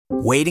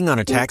Waiting on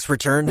a tax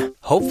return?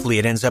 Hopefully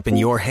it ends up in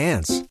your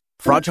hands.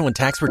 Fraudulent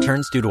tax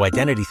returns due to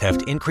identity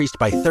theft increased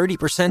by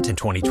 30% in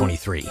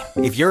 2023.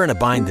 If you're in a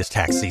bind this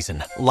tax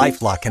season,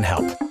 LifeLock can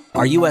help.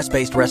 Our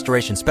U.S.-based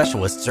restoration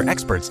specialists are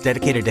experts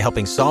dedicated to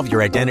helping solve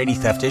your identity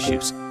theft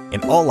issues.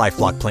 And all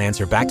LifeLock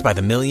plans are backed by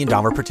the $1 Million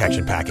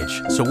Protection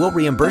Package. So we'll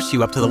reimburse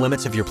you up to the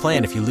limits of your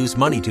plan if you lose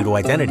money due to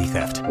identity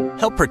theft.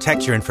 Help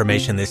protect your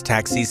information this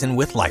tax season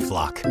with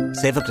LifeLock.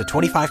 Save up to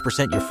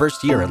 25% your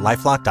first year at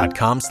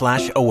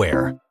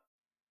LifeLock.com/aware.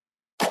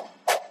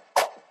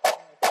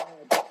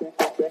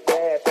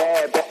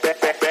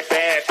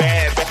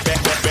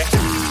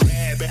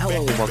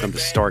 Welcome to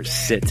Start,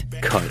 Sit,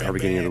 Cut, our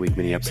beginning of the week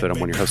mini episode. I'm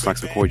one of your hosts, Knox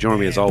McCoy.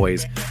 Joining me as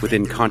always with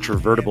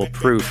incontrovertible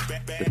proof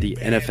that the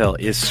NFL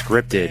is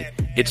scripted.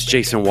 It's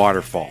Jason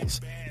Waterfalls.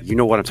 You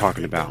know what I'm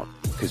talking about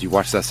because you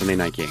watched that Sunday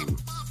night game.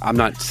 I'm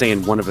not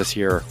saying one of us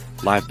here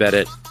live bet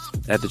it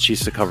at the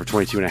Chiefs to cover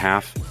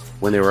 22.5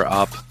 when they were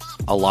up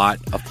a lot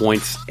of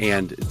points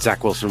and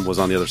Zach Wilson was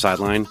on the other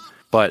sideline,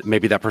 but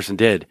maybe that person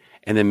did.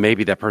 And then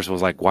maybe that person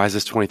was like, why is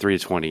this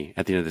 23-20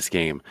 at the end of this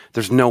game?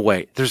 There's no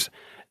way. There's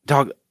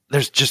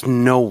just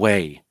no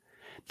way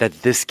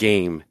that this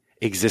game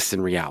exists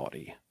in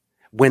reality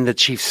when the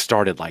Chiefs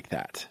started like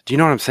that. Do you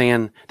know what I'm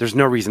saying? There's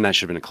no reason that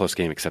should have been a close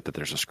game except that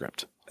there's a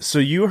script. So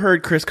you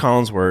heard Chris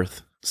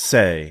Collinsworth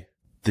say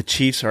the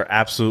Chiefs are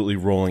absolutely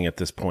rolling at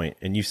this point,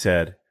 and you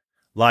said,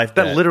 live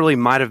bet. That literally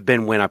might have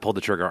been when I pulled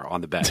the trigger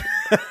on the bet.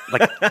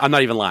 Like, I'm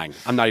not even lying.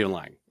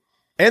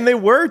 And they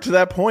were to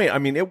that point. I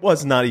mean, it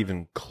was not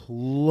even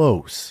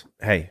close.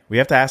 Hey, we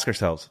have to ask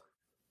ourselves,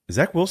 is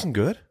Zach Wilson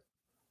good?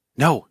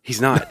 No, he's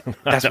not.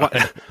 That's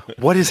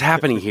what is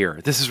happening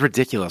here? This is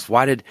ridiculous.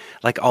 Why did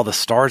all the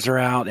stars are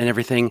out and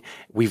everything?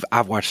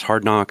 I've watched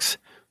Hard Knocks.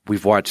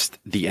 We've watched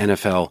the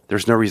NFL.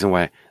 There's no reason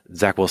why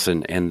Zach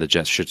Wilson and the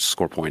Jets should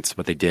score points,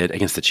 but they did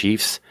against the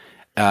Chiefs.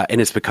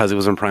 And it's because it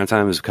was in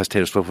primetime. It was because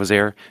Taylor Swift was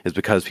there. It's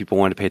because people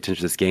wanted to pay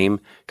attention to this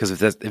game.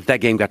 Because if that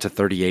game got to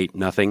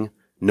 38-0,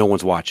 no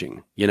one's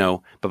watching,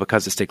 But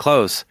because it stayed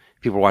close,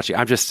 people were watching.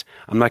 I'm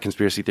not a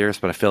conspiracy theorist,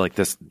 but I feel like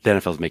the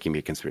NFL is making me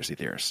a conspiracy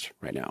theorist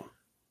right now.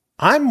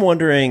 I'm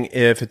wondering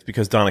if it's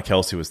because Donna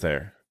Kelsey was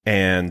there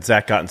and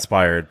Zach got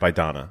inspired by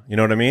Donna. You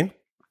know what I mean?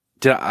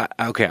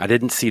 Okay, I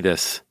didn't see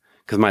this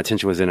because my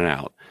attention was in and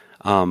out.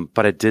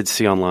 But I did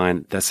see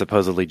online that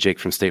supposedly Jake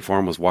from State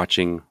Farm was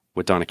watching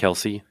with Donna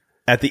Kelsey.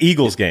 At the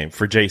Eagles game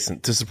for Jason,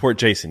 to support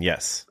Jason,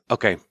 yes.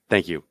 Okay,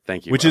 thank you.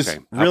 Which is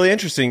really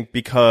interesting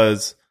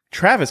because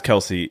Travis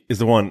Kelsey is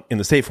the one in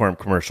the State Farm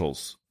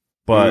commercials.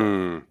 But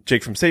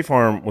Jake from State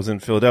Farm was in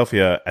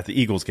Philadelphia at the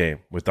Eagles game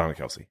with Donna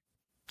Kelsey.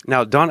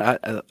 Now,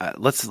 Donna,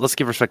 let's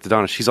give respect to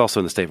Donna. She's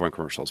also in the State Farm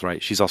commercials,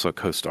 right? She's also a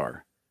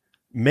co-star.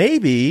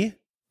 Maybe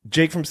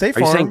Jake from State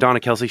Farm. Are you saying Donna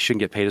Kelsey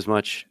shouldn't get paid as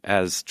much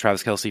as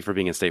Travis Kelsey for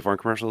being in State Farm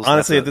commercials?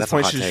 Honestly, at this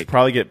point, she should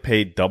probably get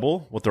paid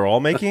double what they're all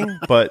making.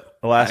 But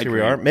alas, here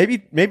we are.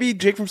 Maybe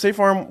Jake from State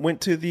Farm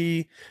went to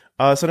the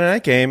Sunday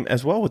night game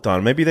as well with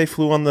Donna. Maybe they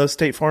flew on the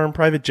State Farm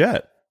private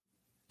jet.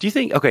 Do you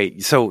think? Okay,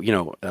 so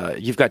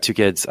you've got 2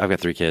 kids. I've got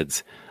 3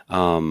 kids.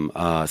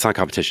 It's not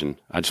competition.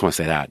 I just want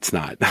to say that it's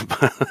not.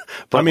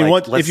 But I mean,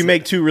 if you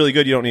make 2 really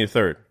good, you don't need a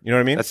third. You know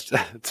what I mean? It's a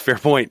fair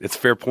point. It's a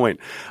fair point.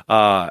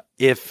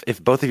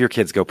 If both of your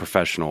kids go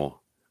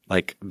professional,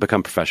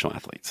 become professional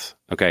athletes,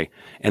 okay,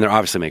 and they're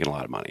obviously making a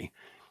lot of money,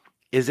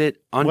 is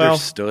it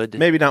understood? Well,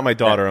 maybe not my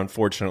daughter,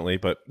 unfortunately,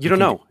 but you don't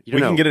know. We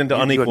can get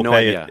into unequal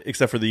pay, idea.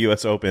 Except for the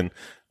U.S. Open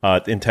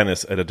in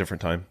tennis at a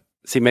different time.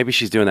 See, maybe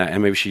she's doing that,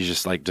 and maybe she's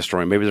just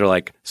destroying. Maybe they're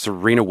like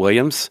Serena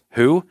Williams,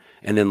 who,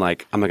 and then I'm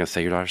not going to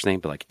say your daughter's name,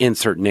 but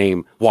insert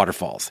name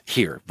Waterfalls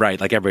here,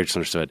 right? Everybody just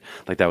understood,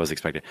 that was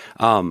expected.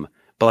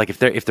 But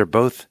if they're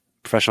both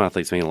professional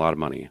athletes making a lot of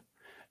money,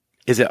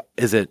 is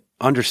it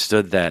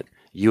understood that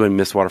you and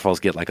Miss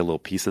Waterfalls get a little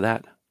piece of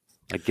that?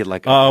 Get a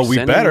percentage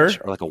we better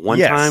or a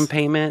one-time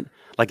payment?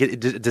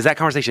 Does that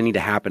conversation need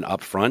to happen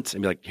up front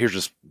and be here's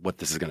just what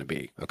this is going to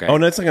be? Okay. Oh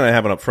no, it's not going to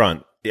happen up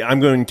front. I'm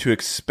going to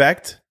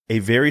expect a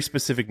very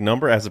specific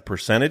number as a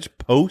percentage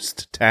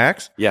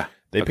post-tax. Yeah.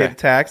 They pay the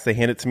tax. They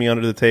hand it to me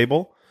under the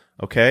table.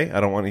 Okay. I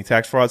don't want any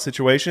tax fraud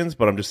situations,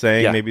 but I'm just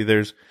saying maybe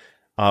there's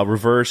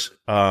reverse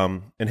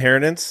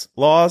inheritance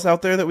laws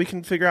out there that we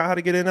can figure out how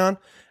to get in on.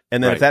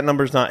 And then if that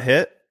number's not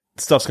hit,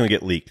 stuff's going to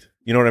get leaked.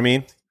 You know what I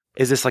mean?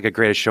 Is this a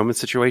Greatest Showman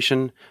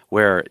situation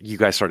where you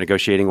guys start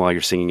negotiating while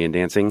you're singing and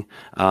dancing,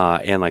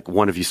 and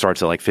one of you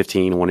starts at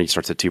 15, one of you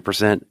starts at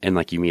 2%,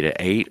 and you meet at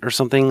 8 or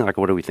something?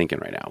 What are we thinking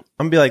right now?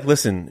 I'm gonna be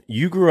listen,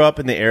 you grew up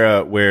in the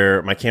era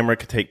where my camera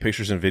could take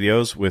pictures and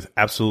videos with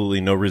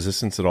absolutely no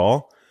resistance at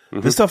all.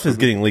 Mm-hmm. This stuff is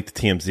getting leaked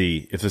to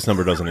TMZ if this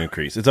number doesn't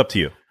increase. It's up to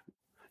you.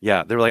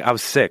 Yeah, they were I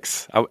was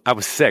 6. I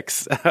was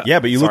 6. Yeah,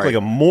 but you look like a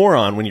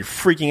moron when you're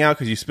freaking out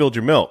because you spilled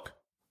your milk.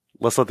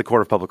 Let's let the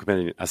court of public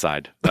opinion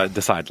decide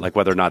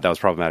whether or not that was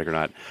problematic or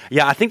not.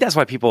 Yeah, I think that's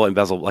why people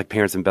embezzle,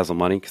 parents embezzle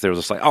money, because they were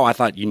just oh, I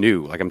thought you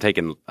knew.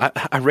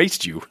 I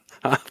raised you.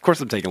 Of course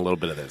I'm taking a little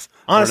bit of this.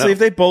 Honestly, if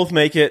they both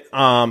make it,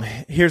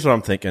 here's what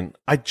I'm thinking.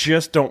 I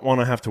just don't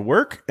want to have to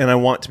work, and I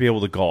want to be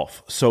able to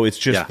golf. So it's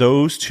just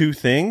those two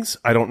things.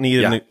 I don't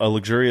need a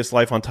luxurious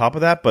life on top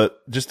of that,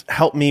 but just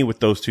help me with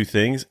those two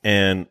things,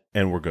 and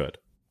we're good.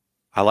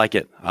 I like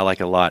it. I like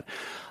it a lot.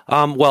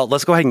 Well,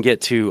 let's go ahead and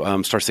get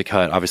to Starts to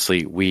Cut.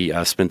 Obviously, we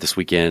spent this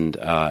weekend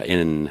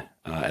in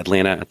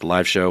Atlanta at the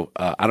live show.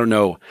 I don't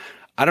know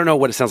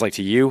what it sounds like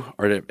to you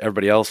or to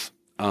everybody else.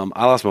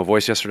 I lost my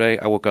voice yesterday.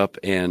 I woke up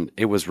and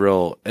it was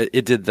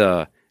it did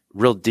the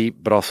real deep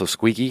but also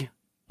squeaky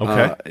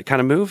kind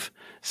of move.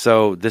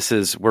 So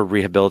we're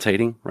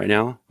rehabilitating right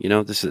now.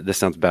 This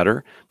sounds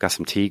better. Got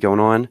some tea going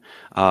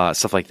on,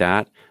 stuff like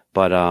that.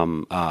 But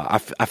I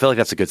feel like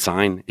that's a good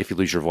sign if you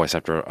lose your voice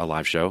after a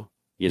live show.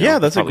 Yeah,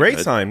 that's a great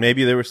sign.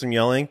 Maybe there was some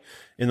yelling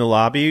in the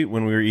lobby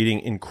when we were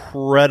eating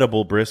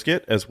incredible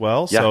brisket as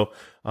well. Yeah. So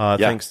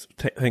thanks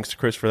to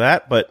Chris for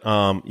that. But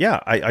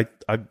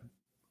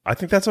I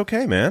think that's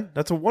okay, man.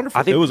 That's a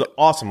wonderful. It was an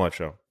awesome live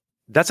show.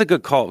 That's a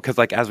good call because,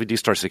 as we do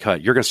Starts to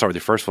Cut, you're going to start with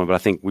your first one, but I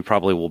think we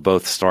probably will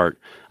both start.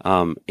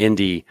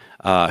 Indy,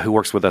 who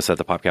works with us at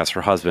the podcast,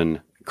 her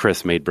husband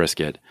Chris made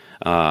brisket.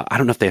 I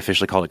don't know if they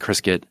officially call it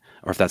Crisket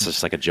or if that's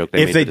just like a joke.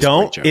 If they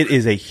don't, it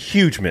is a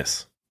huge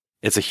miss.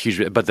 It's a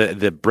huge, but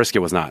the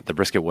brisket was not. The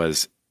brisket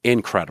was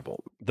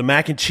incredible. The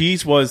mac and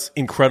cheese was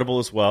incredible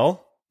as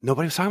well.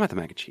 Nobody was talking about the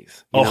mac and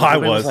cheese. I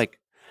was.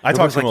 I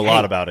talked to him a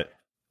lot about it.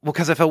 Well,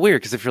 because I felt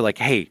weird. Because if you're like,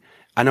 hey,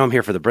 I know I'm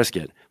here for the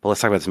brisket, but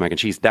let's talk about this mac and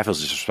cheese. That feels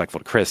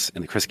disrespectful to Chris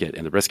and the Crisket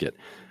and the brisket.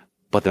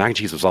 But the mac and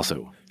cheese was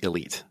also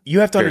elite.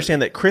 You have to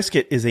understand that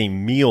Crisket is a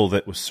meal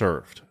that was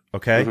served.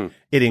 Okay,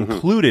 it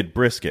included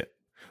brisket.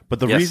 But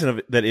the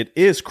reason that it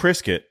is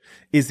Crisket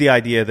is the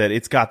idea that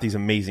it's got these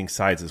amazing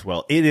sides as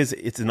well.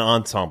 It's an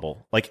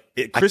ensemble.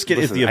 Crisket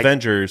is the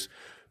Avengers.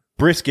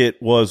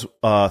 Brisket was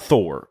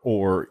Thor,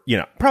 or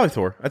probably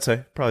Thor. I'd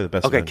say probably the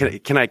best. Okay,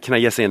 can I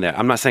yes and that?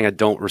 I'm not saying I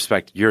don't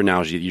respect your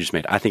analogy that you just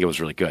made. I think it was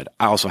really good.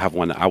 I also have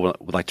one that I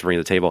would like to bring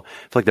to the table. I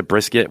feel like the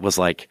brisket was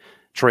like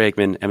Troy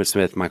Aikman, Emmitt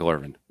Smith, Michael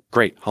Irvin.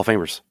 Great Hall of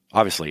Famers,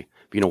 obviously.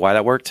 But you know why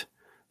that worked?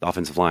 The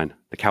offensive line,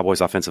 the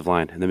Cowboys' offensive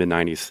line in the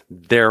mid-'90s.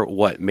 They're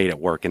what made it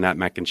work. And that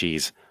mac and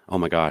cheese, oh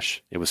my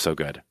gosh, it was so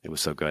good. It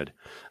was so good.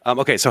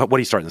 Okay, so what are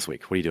you starting this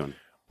week? What are you doing?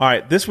 All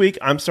right, this week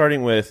I'm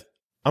starting with,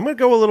 I'm going to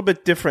go a little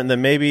bit different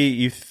than maybe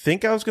you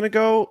think I was going to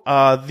go.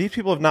 These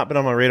people have not been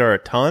on my radar a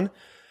ton,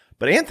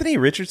 but Anthony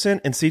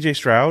Richardson and CJ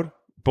Stroud,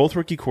 both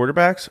rookie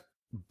quarterbacks,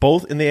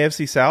 both in the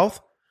AFC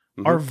South,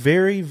 are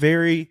very,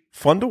 very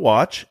fun to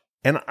watch,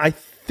 and I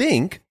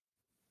think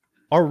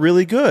are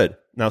really good.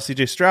 Now,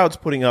 CJ Stroud's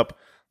putting up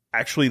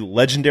actually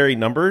legendary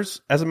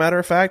numbers, as a matter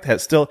of fact,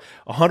 has still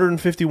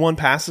 151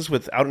 passes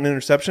without an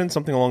interception,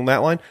 something along that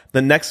line.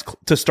 The next,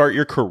 to start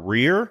your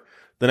career,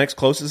 the next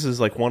closest is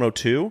like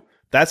 102.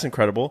 That's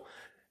incredible.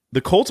 The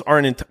Colts are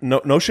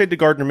no shade to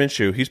Gardner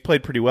Minshew. He's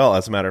played pretty well,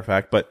 as a matter of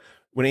fact. But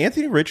when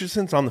Anthony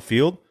Richardson's on the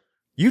field,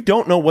 you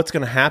don't know what's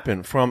going to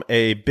happen from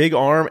a big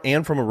arm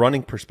and from a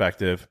running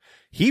perspective.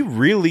 He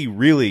really,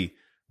 really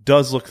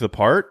does look the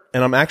part,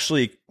 and I'm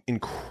actually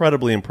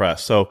incredibly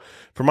impressed. So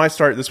for my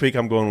start this week,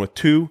 I'm going with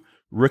two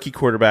rookie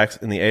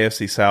quarterbacks in the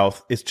AFC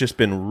South. It's just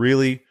been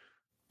really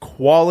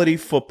quality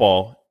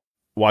football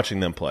watching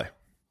them play.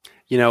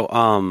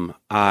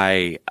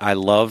 I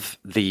love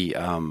the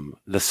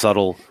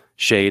subtle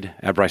shade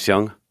at Bryce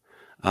Young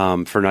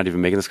for not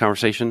even making this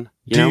conversation.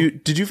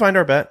 Did you find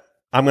our bet?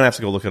 I'm going to have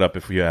to go look it up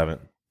if you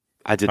haven't.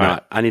 I did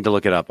not. Right. I need to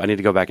look it up. I need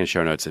to go back in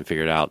show notes and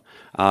figure it out.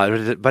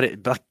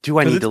 But do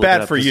I need to look it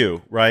up? It's bad for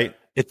you, right?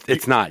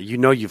 It's not.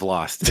 You've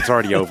lost. It's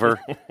already over.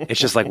 It's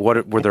just like,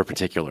 what were their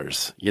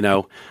particulars?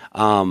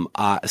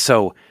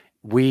 So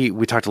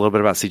we talked a little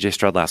bit about CJ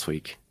Stroud last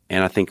week,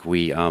 and I think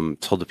we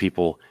told the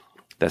people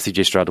that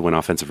CJ Stroud to win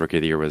Offensive Rookie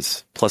of the Year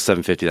was plus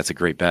 750. That's a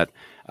great bet.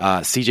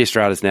 CJ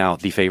Stroud is now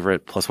the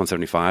favorite, plus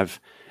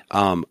 175.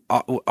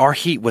 Our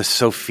heat was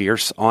so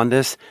fierce on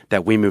this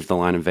that we moved the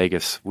line in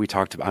Vegas.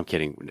 I'm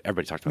kidding.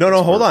 Everybody talked about this.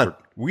 No, hold on.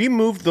 We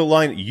moved the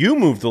line. You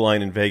moved the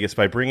line in Vegas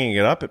by bringing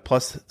it up at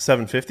plus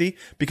 750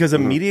 because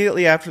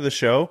immediately after the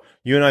show,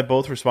 you and I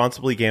both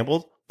responsibly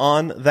gambled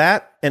on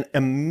that. And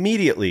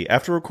immediately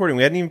after recording,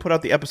 we hadn't even put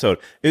out the episode.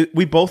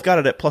 We both got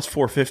it at plus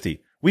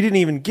 450. We didn't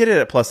even get it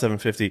at plus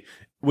 750,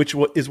 which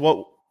is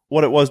what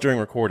it was during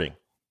recording.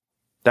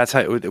 That's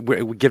how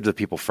we give to the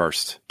people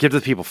first. Give to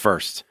the people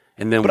first.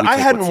 And then, but I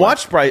hadn't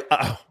watched Bryce.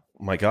 Oh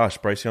my gosh,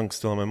 Bryce Young's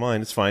still in my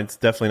mind. It's fine. It's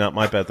definitely not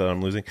my bet that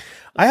I'm losing.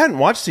 I hadn't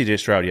watched CJ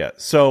Stroud yet,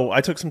 so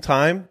I took some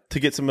time to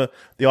get some of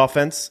the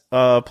offense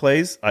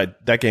plays.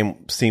 That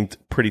game seemed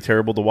pretty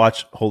terrible to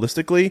watch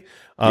holistically,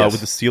 with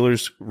the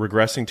Steelers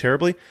regressing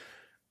terribly.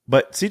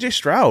 But CJ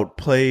Stroud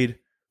played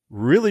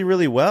really,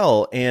 really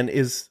well and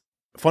is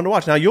fun to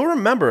watch. Now you'll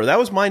remember that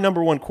was my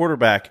number one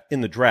quarterback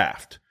in the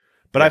draft.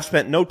 But I've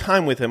spent no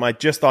time with him. I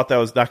just thought that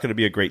was not going to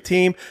be a great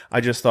team. I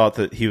just thought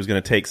that he was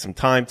going to take some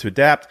time to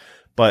adapt.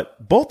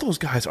 But both those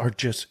guys are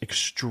just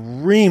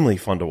extremely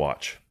fun to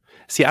watch.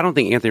 See, I don't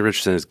think Anthony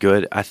Richardson is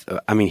good.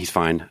 I mean, he's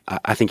fine.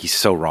 I think he's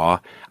so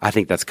raw. I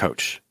think that's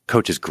Coach.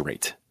 Coach is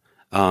great.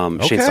 Shane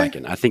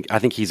Steichen. I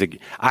think he's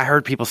I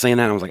heard people saying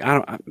that, and I was like,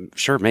 I'm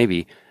sure,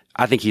 maybe.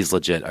 I think he's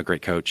legit a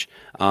great coach.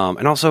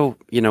 And also,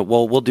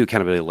 we'll do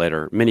accountability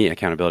later, mini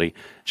accountability.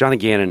 Johnny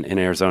Gannon in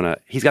Arizona,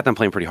 he's got them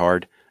playing pretty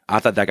hard. I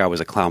thought that guy was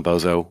a clown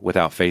bozo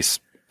without face,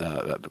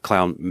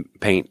 clown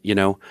paint,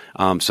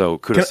 so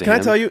kudos to him. Can I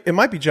tell you, it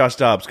might be Josh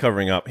Dobbs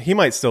covering up. He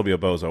might still be a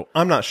bozo.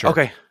 I'm not sure.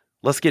 Okay.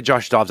 Let's get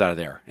Josh Dobbs out of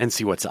there and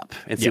see what's up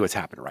and see what's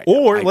happening right now.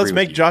 Or let's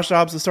make Josh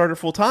Dobbs the starter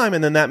full time,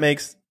 and then that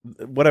makes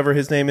whatever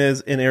his name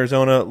is in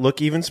Arizona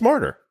look even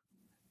smarter.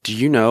 Do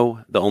you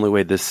know the only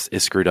way this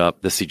is screwed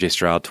up, this CJ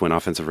Stroud to win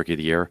Offensive Rookie of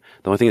the Year,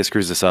 the only thing that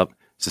screws this up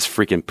is this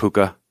freaking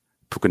Puka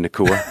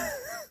Nacua.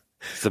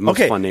 It's the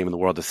most fun name in the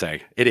world to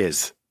say. It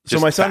is. So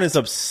my son is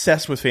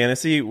obsessed with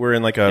fantasy. We're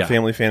in like a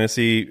family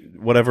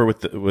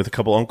with a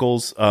couple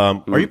uncles.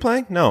 Are you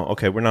playing? No.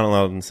 Okay. We're not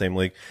allowed in the same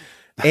league.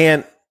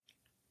 And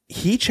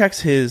he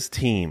checks his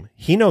team.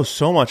 He knows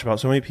so much about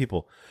so many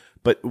people,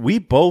 but we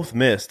both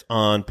missed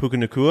on Puka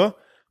Nacua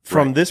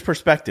from this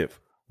perspective.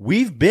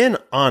 We've been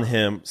on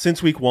him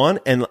since week 1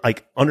 and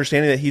like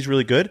understanding that he's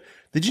really good.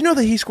 Did you know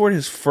that he scored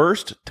his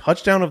first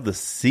touchdown of the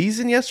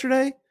season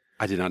yesterday?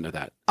 I did not know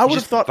that. I would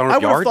have thought he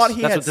That's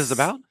had. What this is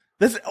about?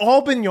 This has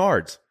all been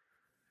yards.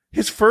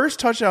 His first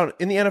touchdown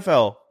in the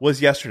NFL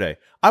was yesterday.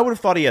 I would have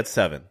thought he had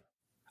 7.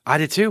 I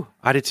did too.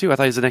 I thought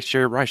he was the next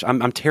Jerry Rice.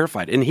 I'm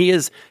terrified. And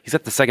he's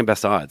at the second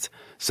best odds.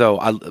 So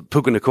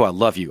Puka Nacua, I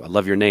love you. I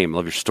love your name. I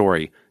love your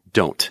story.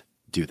 Don't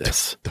do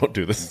this. Don't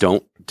do this.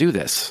 Don't do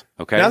this.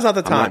 Okay. Now's not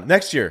the time.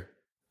 Next year.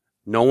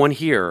 No one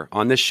here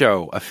on this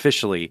show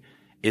officially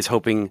is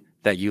hoping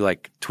that you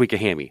like tweak a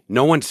hammy.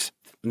 No one's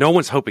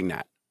hoping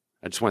that.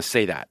 I just want to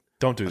say that.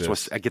 Don't do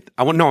this.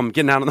 I'm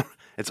getting out on the.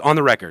 It's on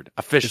the record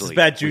officially. It's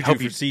bad juju for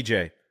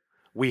CJ.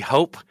 We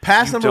hope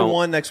pass number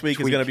 1 next week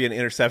is going to be an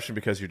interception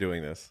because you're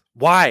doing this.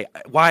 Why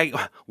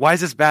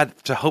is this bad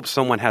to hope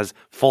someone has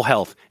full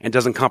health and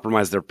doesn't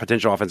compromise their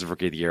potential Offensive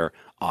Rookie of the Year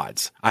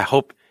odds? I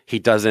hope he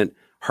doesn't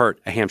hurt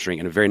a hamstring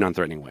in a very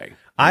non-threatening way.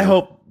 I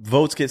hope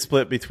votes get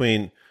split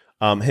between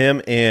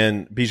him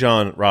and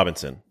Bijan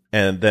Robinson,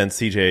 and then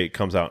CJ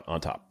comes out on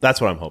top. That's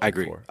what I'm hoping. I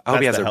agree. For. I hope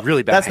he has a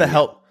really bad. That's the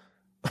help.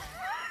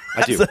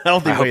 I do. That's the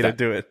healthy way to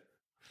do it.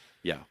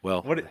 Yeah.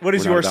 Well, what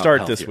is your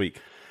start this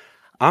week?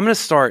 I'm going to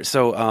start.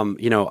 So,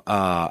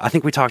 I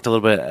think we talked a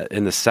little bit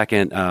in the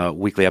second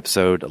weekly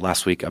episode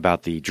last week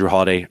about the Drew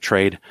Holiday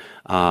trade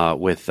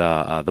with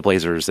the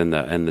Blazers and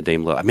the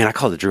Dame. I mean, I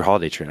called it the Drew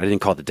Holiday trade. I didn't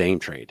call it the Dame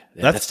trade.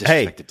 That's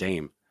disrespect to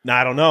Dame. No,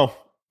 I don't know.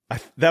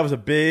 That was a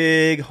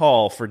big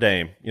haul for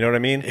Dame. You know what I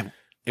mean?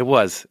 It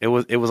was a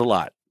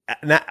lot.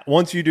 Now,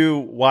 once you do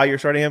why you're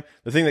starting him,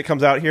 the thing that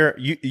comes out here,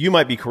 you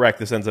might be correct.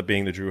 This ends up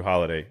being the Drew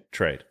Holiday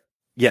trade.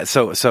 Yeah,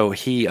 so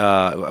he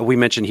we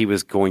mentioned he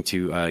was going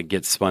to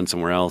get spun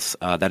somewhere else.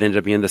 That ended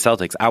up being the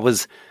Celtics. I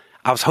was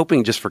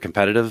hoping just for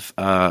competitive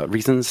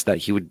reasons that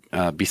he would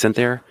be sent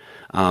there,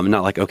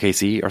 not like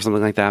OKC or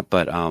something like that.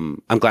 But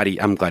I'm glad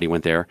he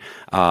went there.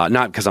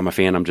 Not because I'm a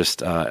fan. I'm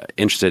just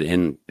interested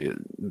in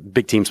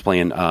big teams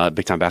playing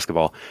big time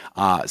basketball.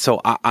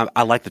 So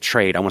I like the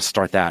trade. I want to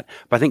start that.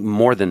 But I think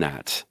more than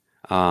that,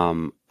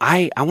 I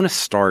want to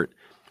start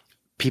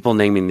people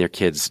naming their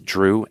kids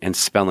Drew and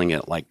spelling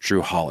it like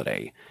Drew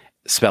Holiday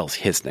spells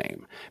his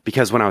name.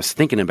 Because when I was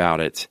thinking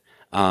about it,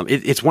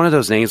 it's one of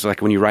those names where,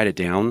 like, when you write it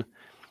down,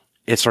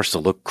 it starts to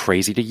look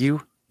crazy to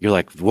you. You're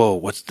like, whoa,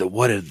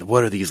 what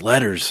are these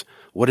letters?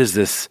 What is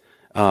this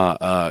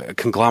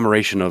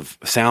conglomeration of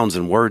sounds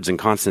and words and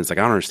consonants? Like,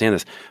 I don't understand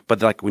this.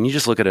 But like, when you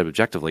just look at it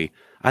objectively,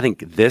 I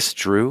think this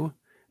Drew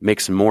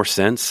makes more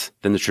sense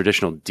than the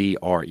traditional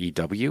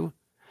DREW.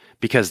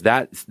 Because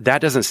that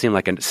doesn't seem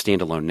like a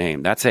standalone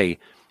name.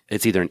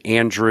 It's either an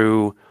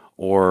Andrew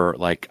or,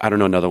 like, I don't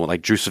know, another one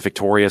like Drusa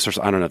Victorious, or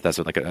I don't know if that's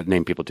like a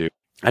name people do.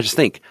 I just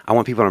think I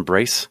want people to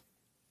embrace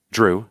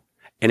Drew,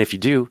 and if you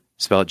do,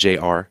 spell it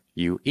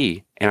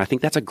JRUE, and I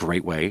think that's a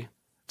great way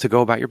to go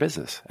about your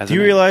business. Do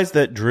you realize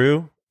that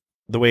Drew,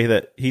 the way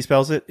that he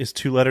spells it, is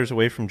 2 letters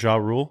away from Ja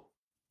Rule?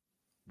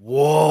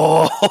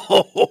 Whoa!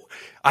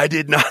 I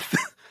did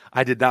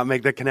not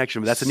make that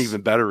connection, but that's an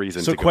even better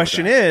reason. So the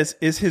question is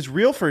his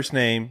real first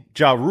name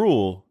Ja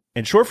Rule,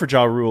 and short for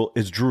Ja Rule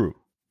is Drew?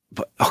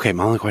 But okay,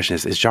 my only question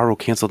is Ja Rule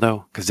canceled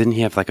though? Because didn't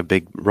he have like a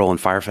big role in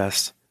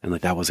Firefest, and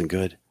like that wasn't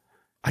good?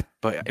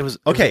 But it was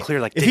clear.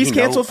 Like, if he's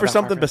canceled for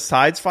something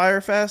besides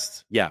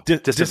Firefest,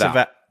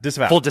 disavow.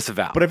 Full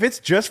disavow. But if it's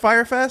just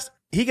Firefest,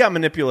 he got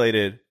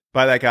manipulated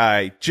by that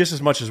guy just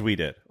as much as we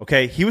did.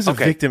 Okay, he was a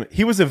victim.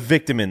 He was a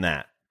victim in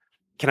that.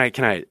 Can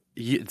I?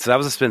 So that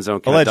was a spin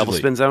zone. Can I double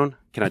spin zone?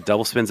 Can I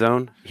double spin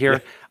zone here? Yeah.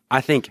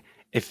 I think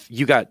if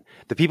you got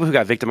the people who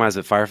got victimized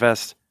at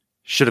Firefest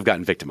should have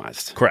gotten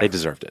victimized. Correct. They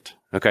deserved it.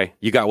 Okay,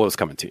 you got what was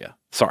coming to you.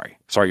 Sorry,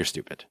 you're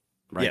stupid.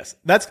 Right? Yes,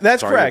 that's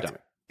correct.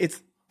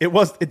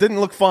 It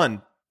didn't look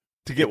fun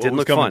to get what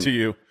was coming to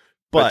you.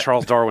 But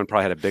Charles Darwin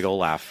probably had a big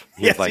old laugh.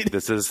 He was like,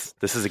 "This is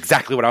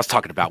exactly what I was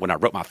talking about when I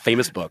wrote my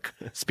famous book,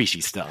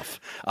 Species Stuff."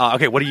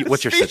 Okay,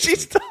 what's your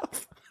Species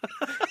Stuff?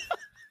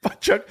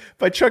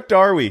 by Chuck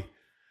Darby.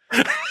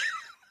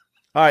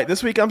 All right,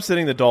 this week I'm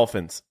sitting the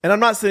Dolphins, and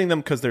I'm not sitting them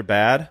because they're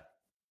bad.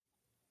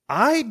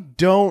 I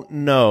don't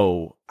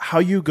know how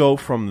you go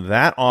from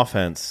that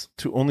offense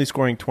to only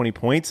scoring 20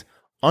 points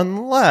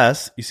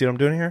unless, you see what I'm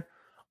doing here?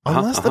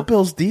 Unless the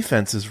Bills'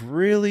 defense is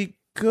really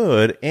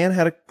good and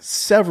had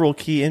several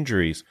key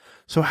injuries.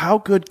 So how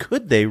good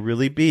could they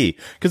really be?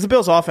 Because the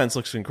Bills' offense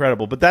looks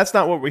incredible, but that's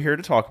not what we're here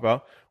to talk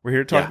about. We're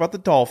here to talk about the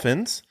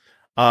Dolphins.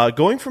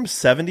 Going from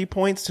 70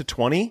 points to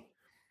 20,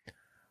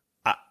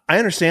 I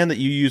understand that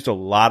you used a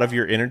lot of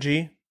your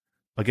energy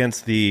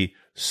against the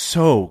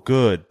so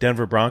good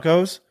Denver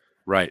Broncos.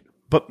 Right.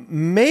 But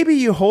maybe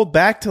you hold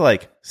back to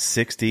like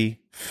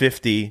 60,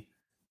 50,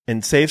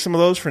 and save some of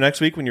those for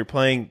next week when you're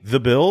playing the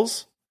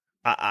Bills.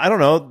 I don't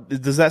know.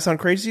 Does that sound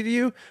crazy to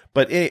you?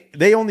 But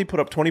they only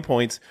put up 20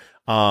 points,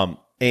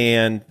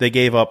 and they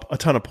gave up a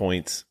ton of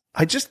points.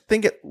 I just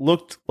think it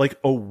looked like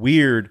a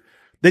weird...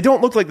 They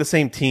don't look like the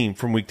same team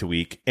from week to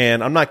week,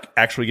 and I'm not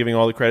actually giving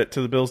all the credit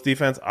to the Bills'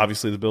 defense.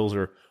 Obviously, the Bills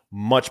are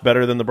much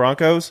better than the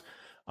Broncos,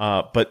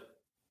 but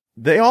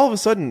they all of a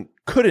sudden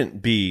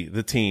couldn't be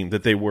the team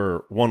that they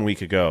were 1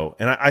 week ago,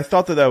 and I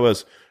thought that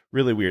was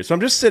really weird. So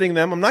I'm just sitting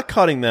them. I'm not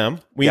cutting them.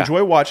 We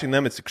enjoy watching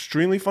them. It's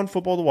extremely fun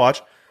football to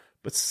watch,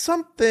 but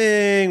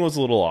something was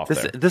a little off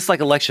there. This is like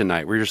election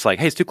night where you're just like,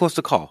 hey, it's too close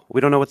to call.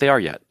 We don't know what they are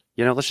yet.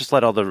 Let's just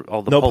let all the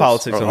no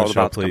politics on the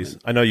show, please.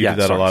 I know you do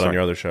that a lot on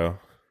your other show.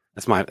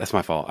 That's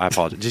my fault. I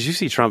apologize. Did you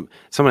see Trump?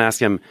 Someone asked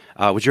him,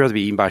 would you rather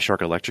be eaten by a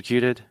shark or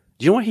electrocuted?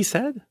 Do you know what he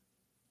said?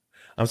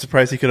 I'm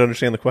surprised he could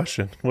understand the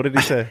question. What did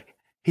he say?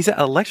 He said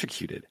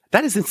electrocuted.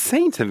 That is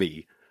insane to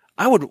me.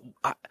 Wait. What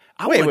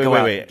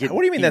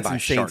do you mean that's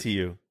insane to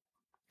you?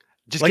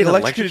 Just like get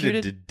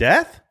electrocuted to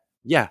death?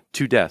 Yeah,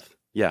 to death.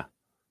 Yeah.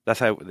 That's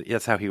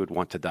how he would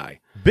want to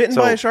die. Bitten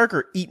by a shark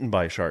or eaten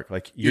by a shark?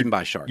 Like eaten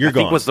by a shark. You're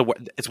gone.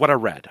 It's what I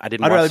read. I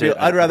didn't.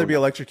 I'd rather be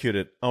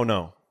electrocuted. Oh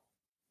no.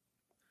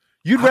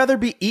 You'd rather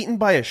be eaten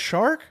by a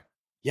shark?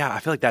 Yeah, I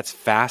feel like that's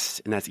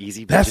fast and that's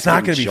easy. But that's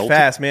not going to be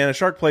fast, man. A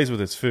shark plays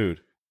with its food.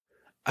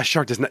 A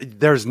shark does not.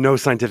 There's no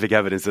scientific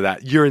evidence of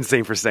that. You're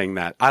insane for saying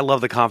that. I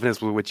love the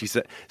confidence with which you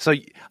said. So,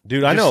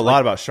 dude, I know a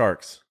lot about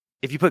sharks.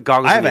 If you put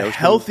goggles, I have a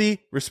healthy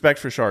respect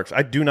for sharks.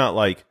 I do not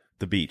like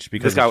the beach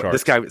because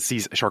this guy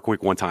sees Shark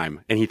Week one time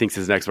and he thinks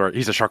his next word.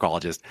 He's a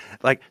sharkologist.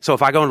 Like, so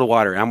if I go into the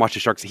water and I'm watching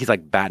sharks, he's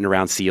like batting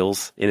around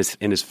seals in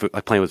his food,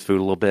 like playing with food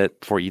a little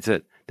bit before he eats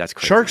it. That's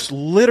crazy. Sharks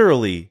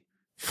literally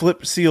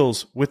flip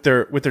seals with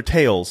their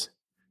tails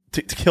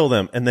to kill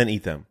them and then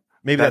eat them.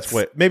 Maybe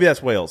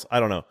that's whales. I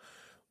don't know.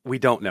 We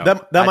don't know.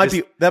 That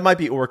might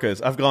be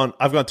orcas. I've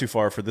gone too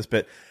far for this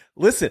bit.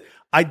 Listen,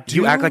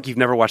 You act like you've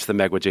never watched The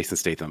Meg with Jason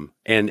Statham,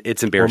 and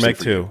it's embarrassing. Or Meg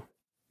 2.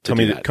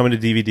 Coming to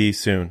DVD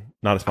soon.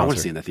 Not a sponsor. I want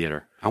to see it in the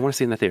theater. I'm going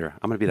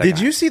to be that Did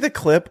guy. you see the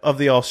clip of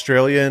the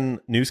Australian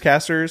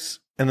newscasters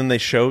and then they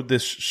showed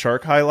this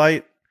shark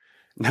highlight?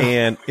 No.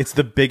 And it's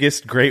the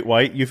biggest great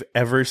white you've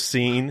ever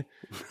seen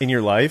in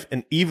your life.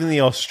 And even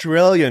the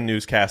Australian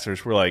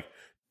newscasters were like,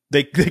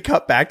 they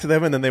cut back to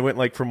them and then they went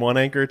like from one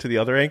anchor to the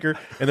other anchor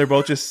and they're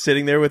both just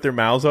sitting there with their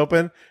mouths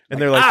open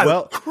and they're like,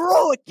 well,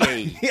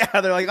 crikey.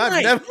 Yeah, they're like,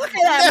 I'm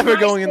never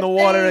going in the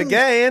water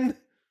again.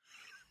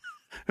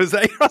 Was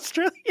that your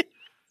Australian?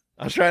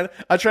 I was trying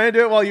to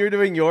do it while you were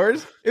doing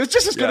yours. It was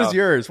just as good as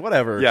yours.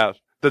 Whatever. Yeah.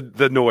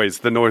 The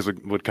noise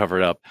would cover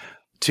it up.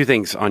 Two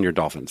things on your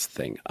Dolphins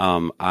thing.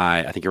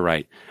 I think you're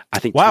right. I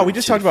think we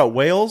just talked about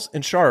whales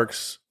and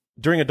sharks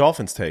during a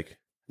Dolphins take.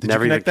 Did you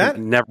connect that?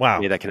 Never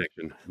made that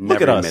connection.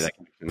 Look at us,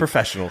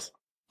 professionals.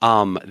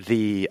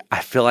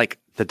 I feel like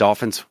the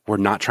Dolphins were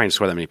not trying to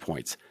score that many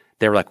points.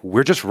 They were like,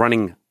 we're just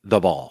running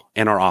the ball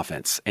in our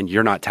offense, and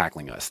you're not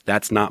tackling us.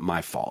 That's not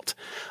my fault.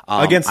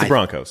 Against the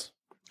Broncos.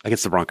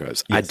 Against the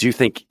Broncos. Yes. I do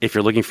think if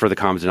you're looking for the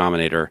common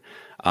denominator,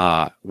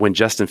 when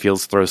Justin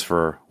Fields throws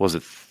for,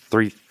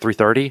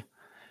 330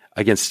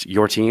 against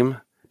your team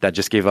that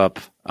just gave up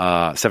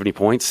 70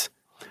 points,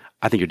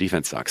 I think your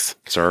defense sucks,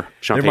 sir.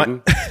 Sean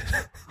Payton.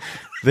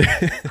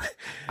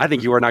 I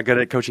think you are not good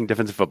at coaching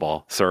defensive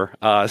football, sir.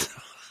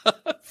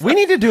 We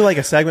need to do like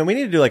a segment. We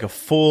need to do like a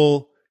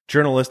full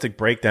journalistic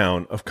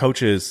breakdown of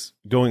coaches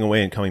going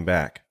away and coming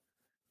back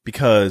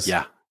because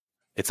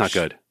it's not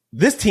good.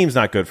 This team's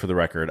not good for the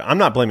record. I'm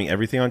not blaming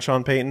everything on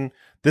Sean Payton.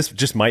 This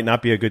just might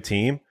not be a good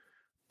team.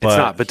 It's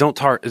not, but don't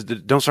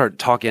start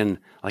talking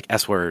like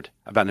S word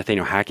about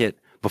Nathaniel Hackett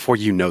before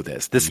you know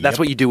this. That's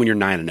what you do when you're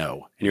 9-0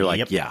 and you're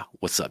like, yeah,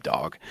 what's up,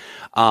 dog?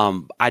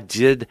 I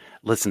did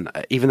listen,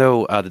 even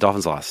though the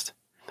Dolphins lost,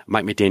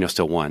 Mike McDaniel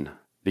still won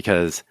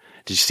because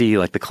did you see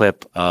like the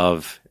clip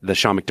of the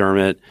Sean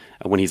McDermott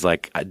when he's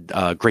like,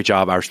 great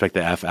job, I respect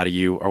the F out of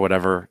you or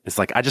whatever? It's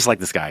like, I just like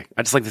this guy.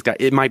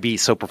 It might be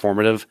so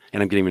performative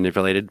and I'm getting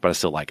manipulated, but I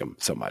still like him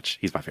so much.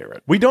 He's my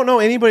favorite. We don't know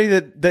anybody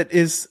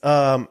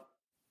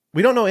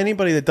we don't know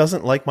anybody that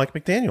doesn't like Mike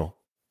McDaniel.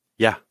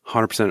 Yeah,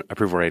 100%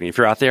 approval rating. If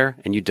you're out there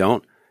and you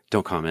don't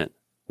comment.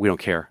 We don't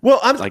care.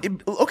 Well,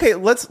 okay.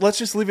 Let's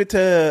just leave it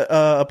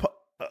to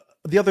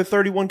the other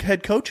 31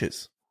 head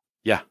coaches.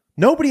 Yeah,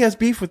 nobody has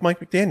beef with Mike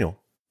McDaniel.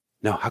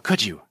 No, how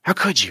could you? How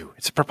could you?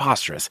 It's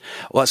preposterous.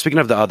 Well, speaking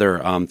of the other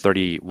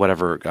 30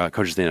 whatever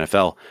coaches in the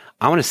NFL,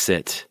 I want to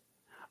sit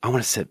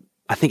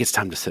I think it's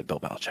time to sit Bill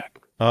Belichick.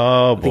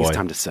 Oh, boy. I think it's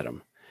time to sit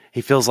him.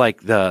 He feels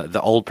like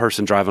the old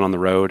person driving on the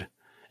road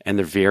and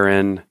they're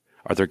veering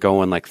or they're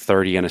going like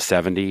 30 and a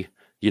 70,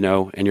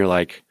 and you're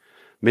like,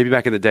 maybe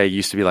back in the day you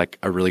used to be like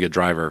a really good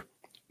driver,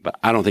 but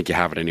I don't think you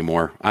have it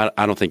anymore.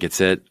 I don't think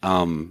it's it.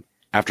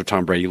 After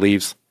Tom Brady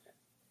leaves,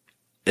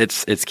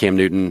 it's Cam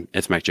Newton,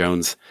 it's Mac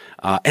Jones.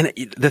 And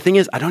the thing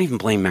is, I don't even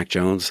blame Mac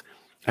Jones.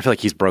 I feel like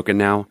he's broken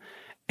now.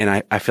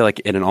 And I feel like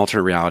in an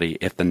alternate reality,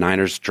 if the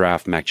Niners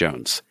draft Mac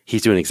Jones,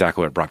 he's doing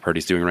exactly what Brock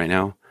Purdy's doing right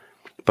now.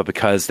 But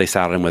because they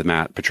saddled him with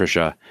Matt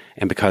Patricia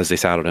and because they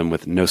saddled him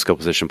with no skill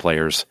position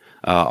players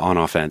on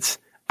offense,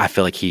 I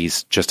feel like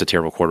he's just a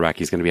terrible quarterback.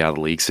 He's going to be out of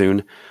the league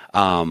soon.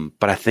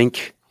 But I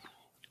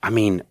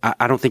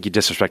don't think you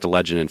disrespect a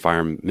legend and fire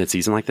him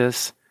midseason like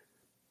this.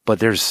 But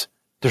there's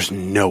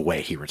no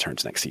way he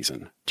returns next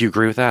season. Do you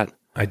agree with that?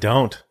 I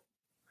don't.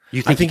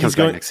 You think he comes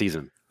back next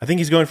season? I think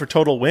he's going for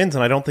total wins,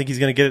 and I don't think he's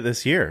going to get it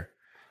this year.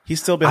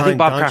 He's still behind. I think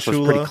Bob Don Kraft was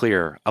Shula. pretty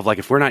clear of like,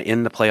 if we're not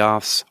in the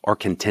playoffs or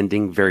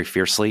contending very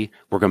fiercely,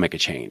 we're going to make a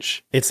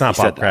change. It's not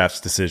Bob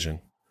Kraft's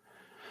decision.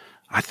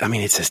 I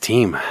mean, it's his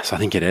team, so I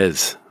think it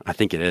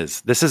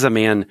is. This is a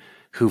man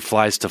who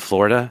flies to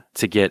Florida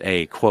to get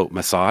a, quote,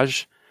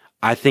 massage.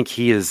 I think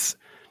he is...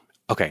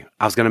 Okay,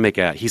 I was going to make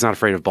he's not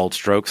afraid of bold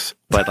strokes,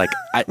 but like,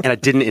 I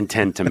didn't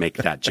intend to make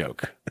that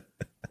joke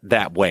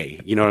that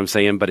way. You know what I'm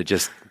saying? But it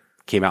just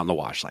came out in the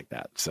wash like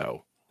that.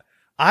 So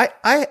I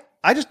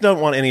just don't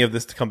want any of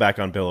this to come back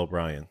on Bill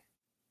O'Brien.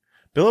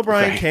 Bill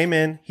O'Brien came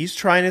in. He's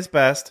trying his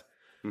best.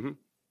 Mm-hmm.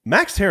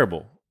 Mac's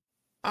terrible.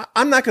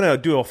 I'm not going to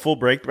do a full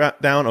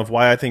breakdown of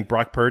why I think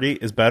Brock Purdy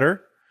is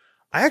better.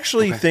 I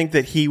actually think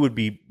that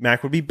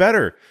Mac would be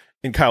better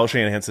in Kyle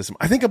Shanahan's system.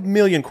 I think a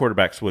million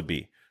quarterbacks would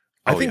be.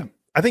 I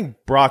think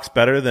Brock's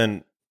better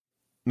than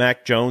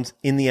Mac Jones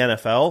in the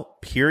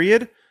NFL,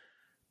 period.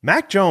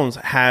 Mac Jones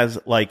has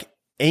like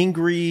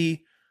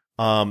angry,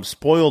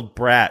 spoiled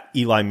brat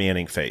Eli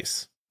Manning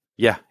face.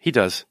 Yeah, he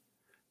does.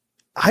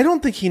 I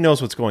don't think he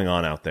knows what's going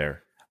on out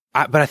there.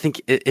 But I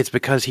think it's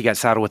because he got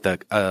saddled with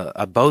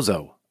a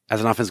bozo as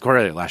an offensive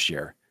coordinator last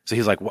year. So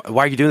he's like,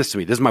 why are you doing this to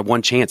me? This is my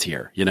one chance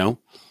here,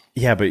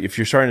 Yeah, but if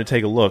you're starting to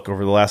take a look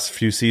over the last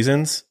few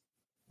seasons,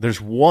 there's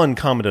one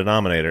common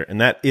denominator,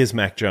 and that is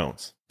Mac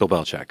Jones. Bill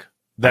Belichick.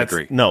 I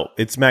agree. No,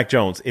 it's Mac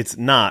Jones. It's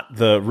not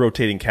the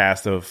rotating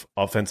cast of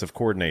offensive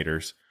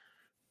coordinators.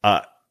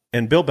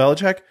 And Bill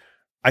Belichick,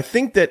 I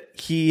think that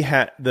he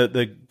had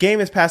the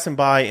game is passing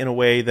by in a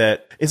way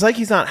that it's like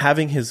he's not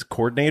having his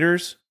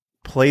coordinators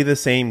play the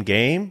same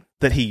game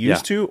that he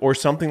used to, or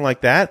something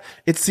like that.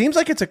 It seems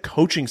like it's a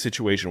coaching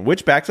situation,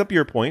 which backs up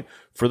your point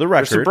for the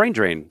record. There's a brain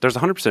drain. There's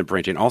 100%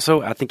 brain drain.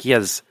 Also, I think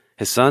his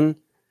son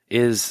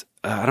is,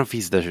 I don't know if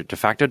he's the de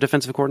facto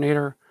defensive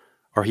coordinator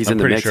or he's in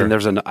the mix. Sure. And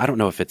there's I don't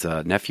know if it's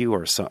a nephew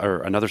or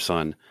another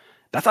son.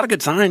 That's not a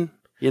good sign,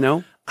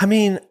 I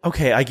mean,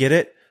 okay, I get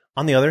it.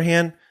 On the other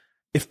hand,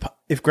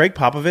 if Greg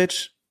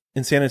Popovich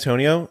in San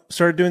Antonio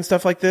started doing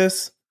stuff like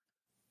this,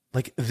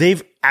 like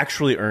they've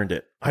actually earned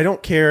it. I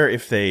don't care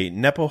if they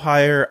Nepo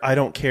hire. I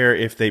don't care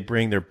if they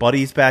bring their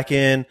buddies back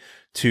in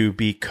to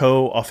be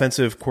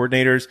co-offensive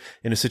coordinators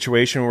in a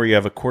situation where you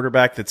have a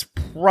quarterback that's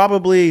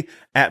probably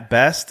at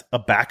best a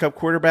backup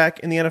quarterback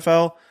in the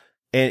NFL,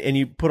 and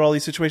you put all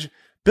these situations.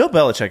 Bill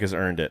Belichick has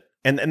earned it.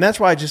 And that's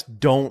why I just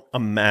don't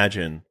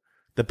imagine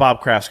that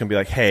Bob Kraft's going to be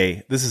like,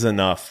 hey, this is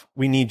enough.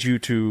 We need you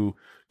to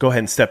go ahead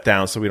and step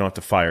down so we don't have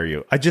to fire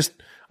you. I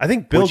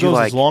think Bill goes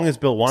as long as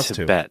Bill wants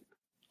to. Bet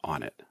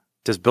on it.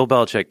 Does Bill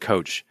Belichick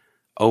coach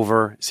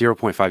over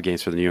 0.5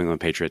 games for the New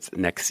England Patriots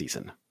next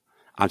season?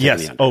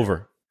 Yes,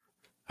 over.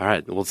 All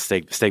right, well,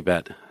 stake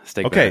bet.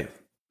 Okay,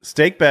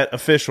 stake bet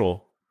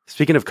official.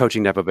 Speaking of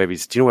coaching Nepo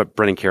babies, do you know what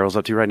Brennan Carroll's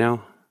up to right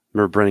now?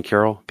 Remember Brennan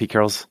Carroll, Pete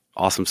Carroll's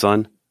awesome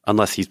son?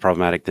 Unless he's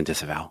problematic, then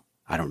disavow.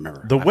 I don't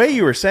remember. The way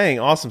you were saying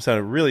awesome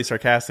sounded really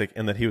sarcastic,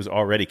 and that he was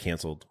already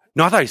canceled.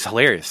 No, I thought he was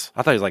hilarious.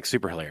 I thought he was like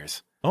super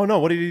hilarious. Oh no,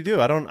 what did he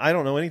do? I don't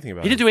know anything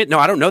about it. He didn't do it. No,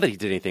 I don't know that he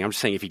did anything. I'm just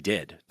saying if he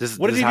did.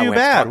 What did he do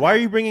bad? Why are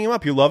you bringing him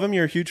up? You love him?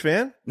 You're a huge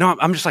fan? No,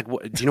 I'm just like,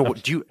 do you know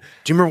what? Do you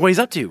remember what he's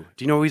up to?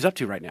 Do you know what he's up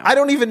to right now? I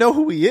don't even know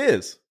who he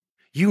is.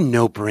 You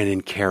know Brennan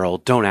Carroll.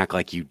 Don't act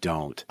like you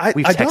don't.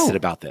 We've texted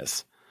about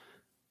this.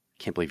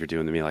 Can't believe you're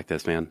doing to me like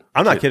this, man.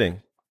 I'm not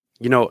kidding.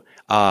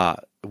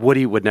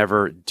 Woody would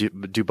never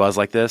do Buzz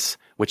like this,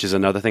 which is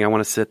another thing I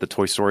want to sit the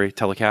Toy Story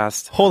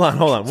telecast. Hold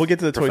on. We'll get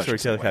to the Toy Story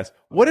telecast.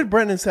 What did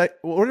Brennan say?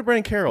 What did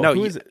Brennan Carroll? No,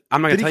 who is it?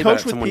 I'm not going to tell you about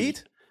it. Did he coach with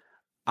Pete?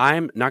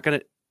 I'm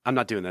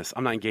not doing this.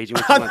 I'm not engaging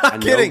with someone. I'm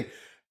not kidding.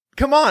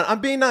 Come on, I'm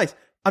being nice.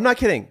 I'm not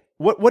kidding.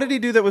 What did he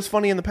do that was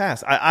funny in the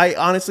past? I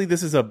honestly,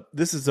 this is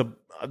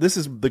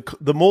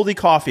the moldy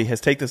coffee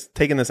has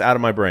taken this out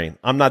of my brain.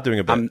 I'm not doing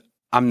a bit.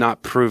 I'm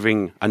not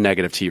proving a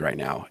negative to you right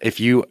now. If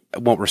you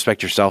won't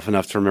respect yourself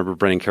enough to remember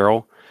Brennan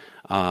Carroll,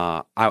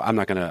 I'm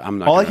not gonna.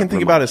 All I can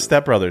think about is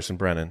Step Brothers and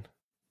Brennan.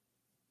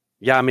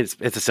 Yeah, I mean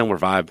it's a similar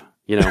vibe.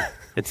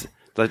 It's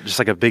just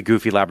like a big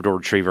goofy Labrador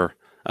Retriever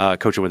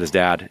coaching with his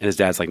dad, and his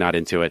dad's like not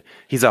into it.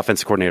 He's the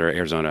offensive coordinator at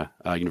Arizona,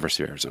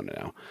 University of Arizona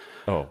now.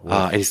 Oh,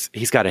 wow.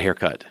 He's got a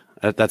haircut.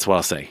 That's what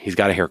I'll say. He's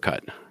got a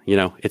haircut.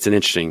 It's an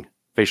interesting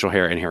facial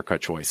hair and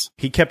haircut choice.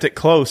 He kept it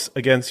close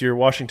against your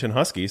Washington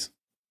Huskies.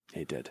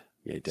 He did.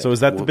 Yeah, he did. So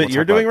is that the bit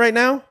you're doing right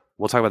now?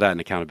 We'll talk about that in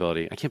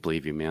accountability. I can't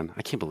believe you, man.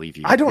 I can't believe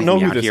you. I don't know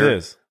who this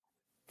is.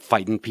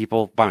 Fighting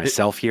people by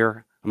myself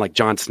here. I'm like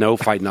Jon Snow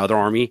fighting the other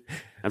army.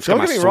 Don't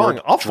get me wrong.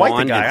 I'll fight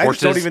the guy. I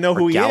just don't even know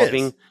who he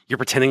is. You're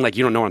pretending like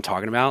you don't know what I'm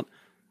talking about.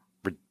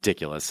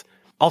 Ridiculous.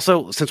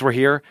 Also, since we're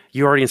here,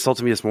 you already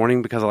insulted me this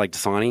morning because I like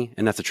Dasani,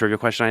 and that's a trivia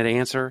question I had to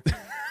answer.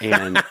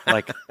 And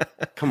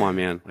come on,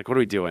 man. What are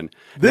we doing?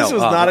 This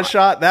was not a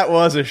shot. That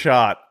was a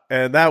shot.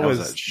 And that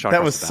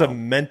was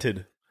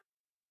cemented.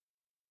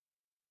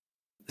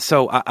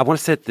 So I want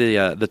to set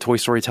the Toy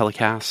Story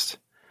telecast.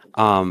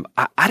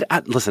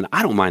 Listen,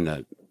 I don't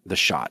mind the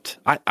shot.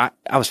 I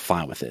was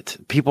fine with it.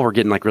 People were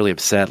getting really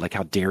upset.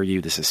 How dare you?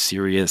 This is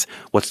serious.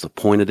 What's the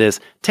point of this?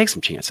 Take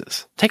some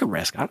chances. Take a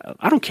risk.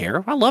 I don't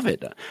care. I love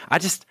it. I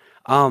just,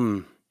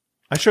 I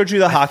showed you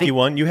the hockey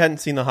one. You hadn't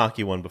seen the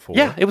hockey one before.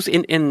 Yeah, it was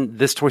in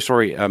this Toy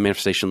Story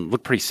manifestation.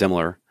 Looked pretty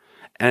similar.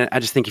 And I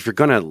just think if you're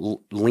going to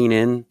lean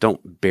in,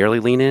 don't barely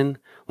lean in.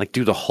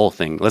 Do the whole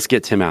thing. Let's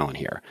get Tim Allen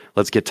here.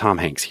 Let's get Tom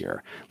Hanks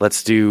here.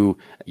 Let's do,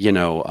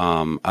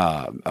 I'm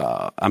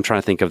trying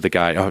to think of the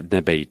guy. Oh,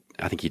 Ned Beatty.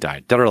 I think he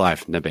died. Dead or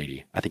alive? Ned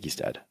Beatty. I think he's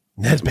dead.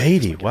 Ned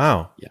Beatty.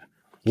 Wow. Yeah.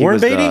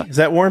 Warren Beatty? Is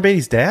that Warren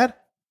Beatty's dad?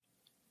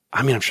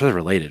 I mean, I'm sure they're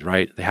related,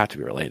 right? They have to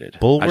be related.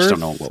 Bulworth? I just don't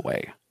know in what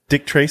way.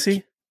 Dick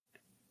Tracy?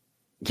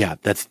 Yeah,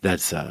 that's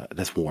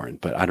Warren,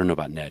 but I don't know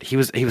about Ned. He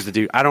was the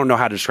dude. I don't know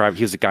how to describe.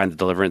 He was the guy in the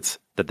Deliverance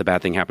that the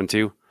bad thing happened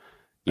to.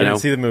 I didn't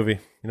see the movie.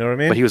 You know what I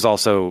mean? But he was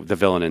also the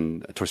villain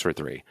in Toy Story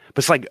 3.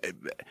 But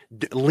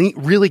it's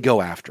really go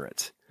after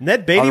it.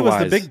 Ned Beatty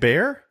was the big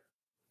bear?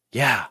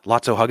 Yeah.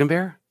 Lotso Huggin'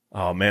 Bear?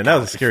 Oh, man. That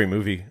was a scary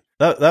movie.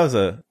 That was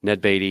a...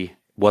 Ned Beatty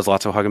was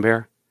Lotso Huggin'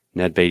 Bear.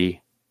 Ned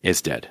Beatty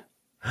is dead.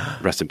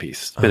 Rest in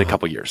peace. It's been a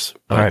couple years.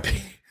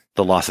 R.I.P.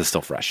 The loss is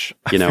still fresh.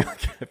 I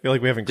feel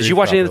like we haven't... Did you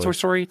watch any of the Toy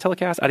Story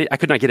telecast? I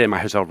could not get it in my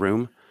hotel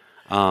room.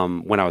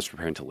 When I was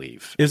preparing to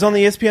leave. It was on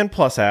the ESPN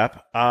Plus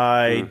app.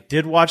 I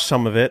did watch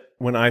some of it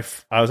when I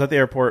was at the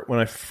airport when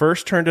I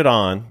first turned it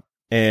on,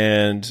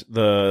 and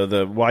the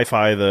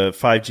Wi-Fi, the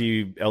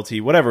 5G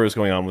LTE, whatever was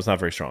going on, was not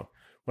very strong.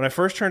 When I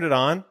first turned it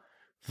on,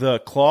 the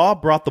claw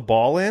brought the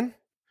ball in,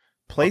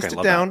 placed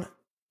it down. That.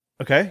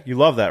 Okay, you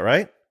love that,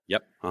 right?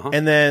 Yep. Uh-huh.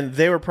 And then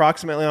they were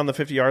approximately on the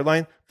 50-yard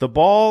line. The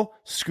ball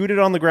scooted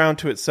on the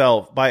ground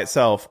by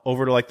itself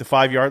over to the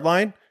 5-yard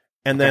line.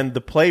 And then the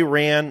play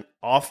ran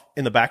off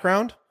in the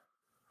background.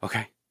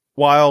 Okay.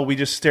 While we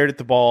just stared at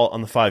the ball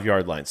on the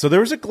 5-yard line. So there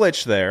was a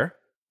glitch there.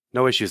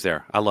 No issues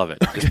there. I love it.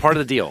 It's part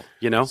of the deal,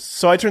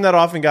 So I turned that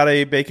off and got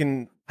a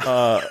bacon,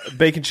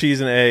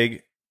 cheese, and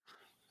egg.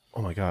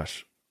 Oh my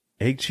gosh.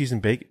 Egg, cheese,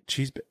 and bacon.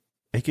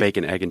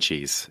 Bacon, egg, and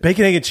cheese.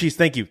 Bacon, egg, and cheese.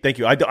 Thank you.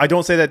 I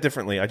don't say that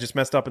differently. I just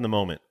messed up in the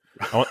moment.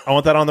 I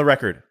want that on the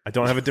record. I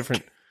don't have a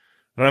different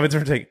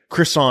take.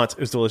 Croissant. It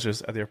was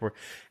delicious at the airport.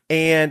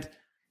 And...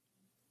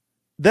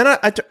 then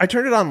I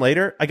turned it on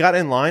later. I got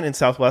in line in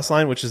Southwest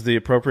line, which is the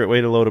appropriate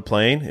way to load a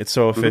plane. It's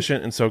so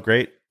efficient and so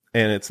great.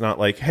 And it's not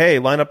hey,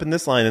 line up in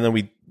this line. And then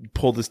we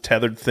pull this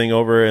tethered thing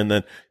over and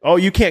then, oh,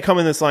 you can't come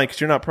in this line because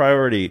you're not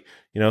priority.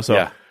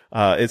 So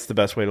it's the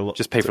best way to look.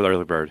 Just pay for the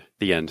early bird.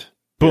 The end.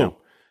 Boom.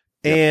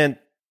 Yep. And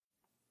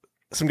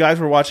some guys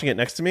were watching it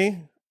next to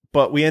me,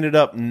 but we ended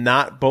up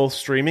not both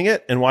streaming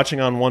it and watching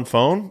on one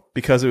phone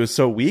because it was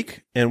so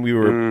weak and we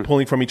were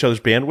pulling from each other's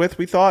bandwidth,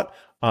 we thought.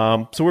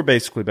 So we're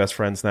basically best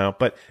friends now,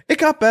 but it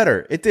got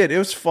better. It did. It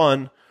was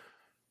fun.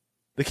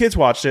 The kids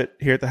watched it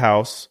here at the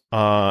house,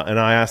 and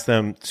I asked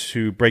them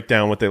to break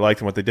down what they liked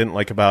and what they didn't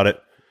like about it.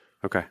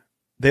 Okay.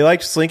 They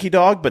liked Slinky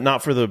Dog, but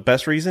not for the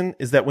best reason,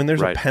 is that when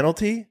there's a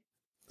penalty,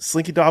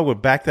 Slinky Dog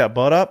would back that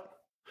butt up.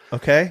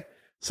 Okay.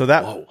 So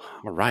that... Whoa.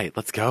 All right.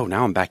 Let's go.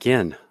 Now I'm back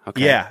in.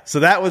 Okay. Yeah.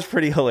 So that was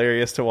pretty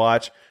hilarious to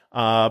watch.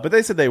 But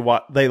they said they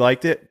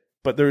liked it,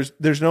 but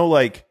there's no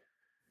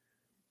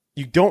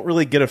you don't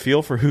really get a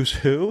feel for who's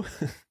who.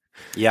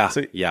 Yeah.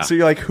 So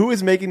you're who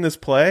is making this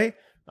play?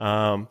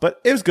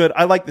 But it was good.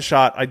 I like the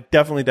shot. I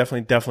definitely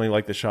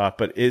like the shot,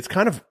 but it's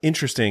kind of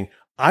interesting.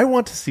 I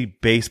want to see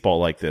baseball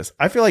like this.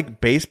 I feel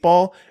like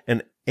baseball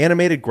and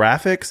animated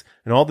graphics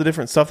and all the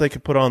different stuff they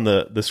could put on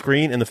the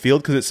screen in the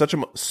field, because it's such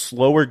a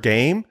slower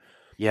game.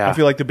 Yeah. I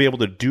feel like they'll be able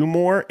to do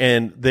more,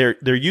 and they're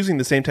using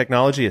the same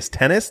technology as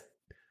tennis.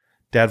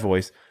 Dad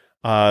voice.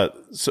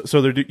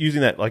 So they're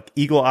using that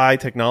eagle eye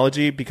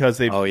technology because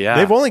they've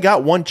only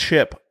got one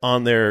chip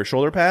on their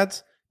shoulder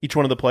pads, each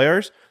one of the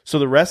players. So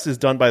the rest is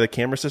done by the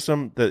camera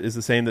system that is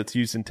the same that's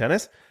used in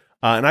tennis.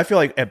 And I feel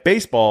like at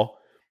baseball,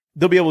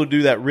 they'll be able to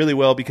do that really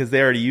well because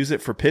they already use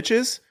it for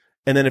pitches.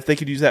 And then if they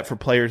could use that for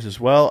players as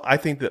well, I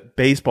think that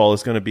baseball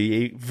is going to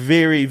be a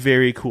very,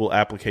 very cool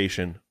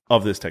application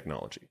of this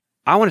technology.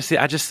 I want to see,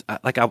 I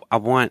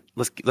want,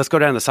 let's go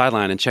down to the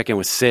sideline and check in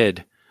with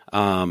Sid,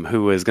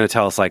 who is going to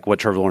tell us what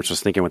Trevor Lawrence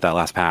was thinking with that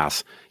last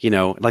pass.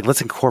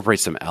 Let's incorporate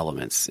some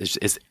elements.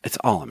 It's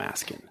all I'm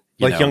asking.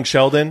 Young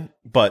Sheldon,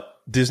 but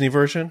Disney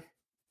version.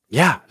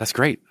 Yeah, that's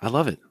great. I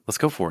love it. Let's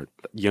go for it.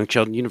 Young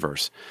Sheldon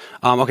universe.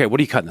 Okay, what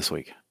are you cutting this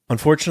week?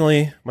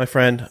 Unfortunately, my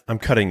friend, I'm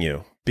cutting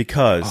you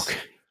because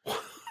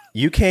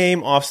you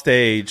came off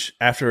stage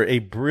after a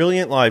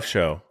brilliant live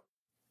show,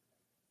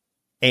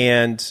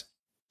 and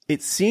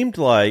it seemed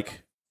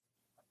like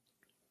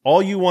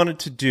all you wanted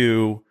to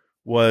do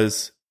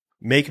was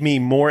make me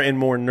more and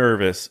more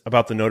nervous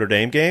about the Notre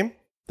Dame game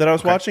that I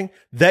was watching,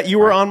 that you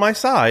were on my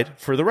side,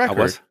 for the record.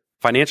 I was,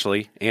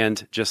 financially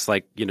and just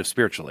like,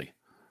 spiritually.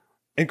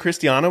 And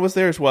Christiana was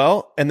there as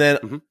well. And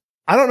then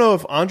I don't know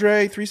if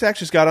Andre 3 Sacks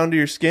just got under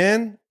your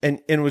skin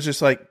and was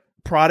just like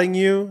prodding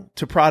you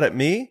to prod at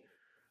me.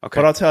 Okay.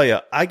 But I'll tell you,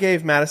 I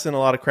gave Madison a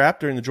lot of crap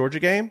during the Georgia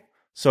game.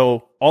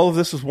 So all of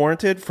this was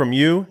warranted from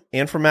you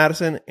and from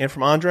Madison and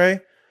from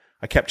Andre.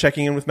 I kept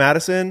checking in with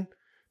Madison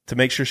to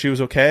make sure she was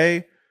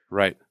okay.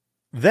 Right.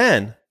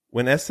 Then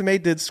when Estime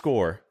did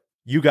score,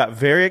 you got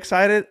very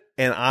excited,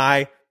 and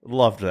I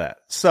loved that.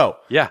 So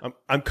yeah,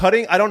 I'm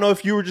cutting. I don't know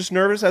if you were just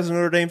nervous as a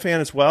Notre Dame fan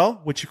as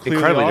well, which you clearly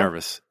incredibly are.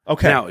 nervous.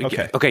 Okay. Now,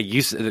 okay.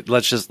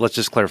 Let's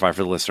just clarify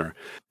for the listener.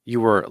 You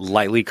were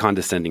lightly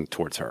condescending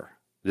towards her.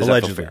 Does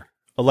allegedly. that feel fair?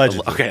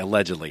 Allegedly. Okay.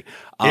 Allegedly.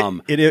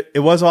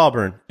 It was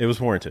Auburn. It was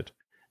warranted.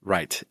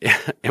 Right.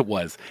 It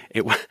was.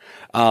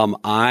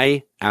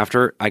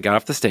 After I got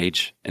off the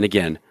stage, and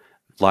again,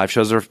 live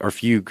shows are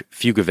fugue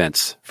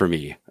events for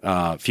me,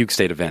 fugue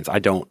state events. I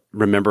don't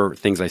remember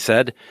things I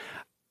said.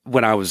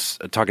 When I was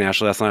talking to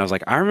Ashley last night, I was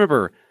like, I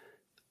remember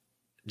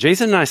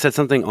Jason and I said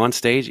something on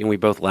stage, and we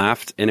both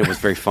laughed, and it was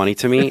very funny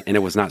to me, and it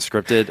was not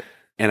scripted,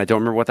 and I don't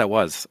remember what that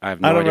was. I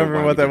don't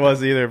remember what that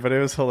was either, but it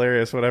was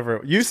hilarious. Whatever.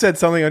 You said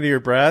something under your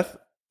breath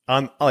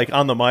on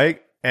the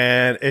mic,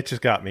 and it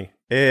just got me.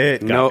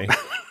 It got me.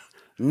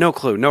 No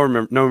clue. No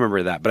remember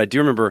of that. But I do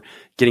remember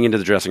getting into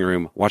the dressing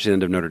room, watching the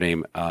end of Notre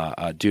Dame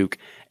Duke,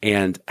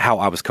 and how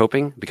I was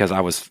coping because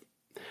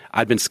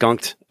I'd been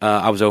skunked.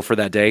 I was 0 for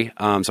that day,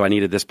 so I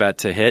needed this bet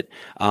to hit.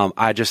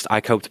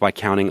 I coped by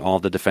counting all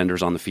the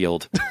defenders on the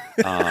field.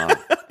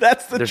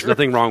 There's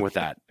nothing wrong with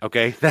that.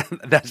 Okay,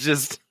 that's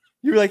just.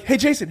 You were like, hey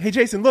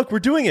Jason, look, we're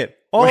doing it.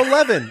 All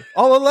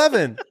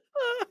 11,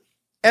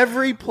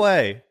 every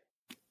play.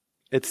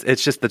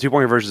 It's just the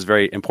 2-point conversion is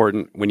very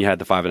important when you had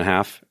the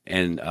 5.5,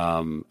 and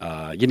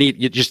you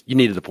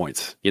needed the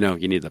points. You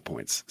needed the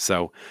points.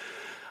 So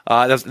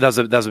that's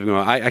a big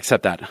one. I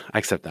accept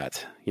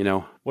that.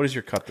 What is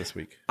your cut this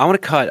week? I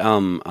want to cut.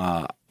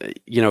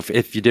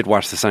 If you did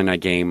watch the Sunday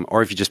night game,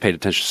 or if you just paid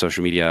attention to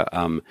social media,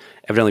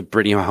 evidently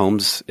Brittany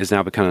Mahomes is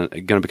now going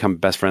to become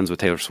best friends with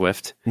Taylor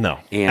Swift. No,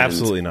 and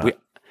absolutely not.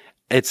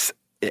 It's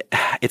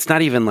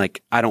not even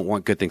like I don't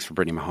want good things for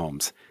Brittany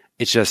Mahomes.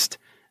 It's just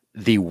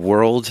the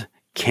world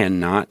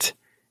cannot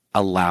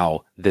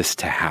allow this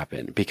to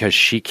happen because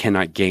she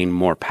cannot gain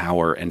more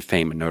power and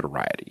fame and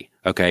notoriety.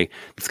 Okay.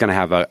 It's going to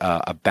have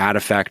a bad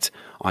effect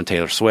on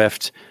Taylor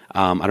Swift.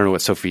 I don't know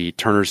what Sophie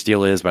Turner's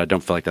deal is, but I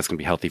don't feel like that's going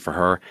to be healthy for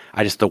her.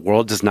 The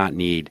world does not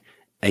need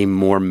a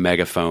more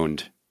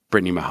megaphoned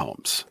Brittany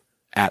Mahomes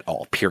at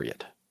all,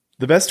 period.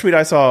 The best tweet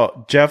I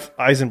saw, Jeff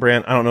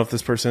Eisenbrand, I don't know if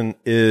this person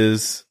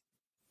is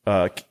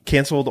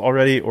canceled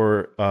already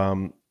or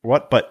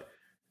what, but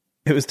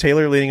it was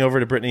Taylor leaning over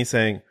to Brittany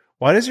saying,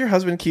 "Why does your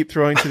husband keep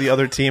throwing to the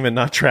other team and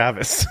not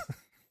Travis?"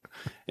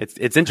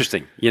 It's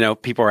interesting.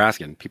 People are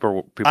asking.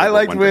 People I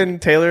liked when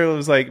Taylor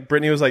was like,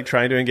 Brittany was like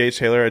trying to engage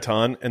Taylor a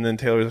ton, and then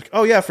Taylor was like,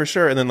 "Oh yeah, for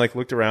sure," and then like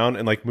looked around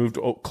and like moved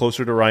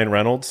closer to Ryan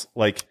Reynolds.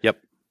 Like, yep,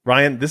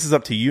 Ryan, this is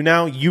up to you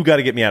now. You got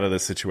to get me out of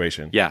this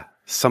situation. Yeah.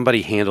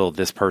 Somebody handle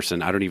this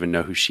person. I don't even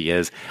know who she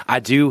is. I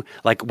do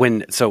like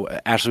so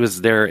Ashley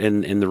was there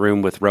in the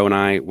room with Ro and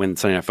I when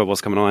Sunday Night Football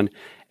was coming on.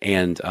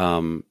 And I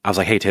was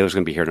like, hey, Taylor's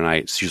going to be here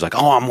tonight. So she was like,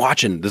 oh, I'm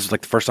watching. This is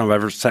like the first time I've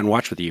ever sat and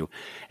watched with you.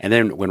 And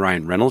then when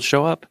Ryan Reynolds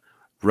showed up,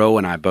 Ro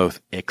and I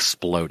both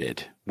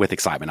exploded with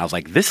excitement. I was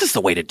like, this is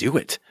the way to do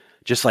it.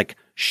 Just like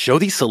show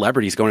these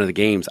celebrities going to the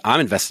games. I'm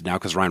invested now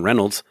because Ryan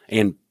Reynolds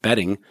and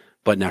betting.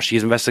 But now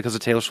she's invested because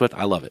of Taylor Swift.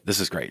 I love it. This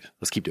is great.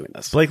 Let's keep doing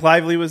this. Blake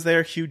Lively was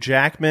there. Hugh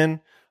Jackman.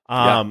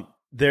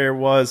 There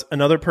was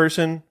another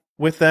person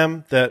with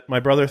them that my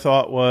brother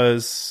thought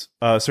was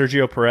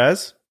Sergio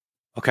Perez.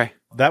 Okay.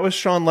 That was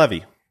Sean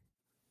Levy,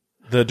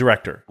 the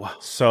director. Wow.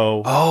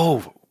 So.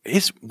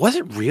 Was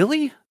it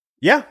really?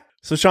 Yeah.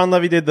 So Sean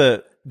Levy did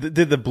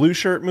the Blue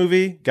Shirt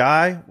movie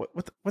Guy.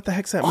 What the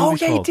heck's that movie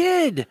called? Oh, yeah, he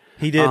did.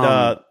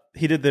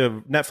 He did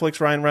the Netflix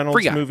Ryan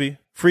Reynolds movie,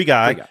 Free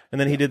Guy.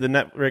 And then he did the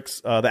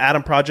Netflix, the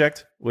Adam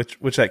Project,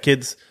 which that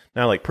kid's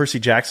now like Percy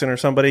Jackson or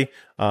somebody.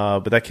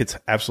 But that kid's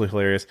absolutely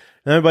hilarious.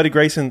 And then my buddy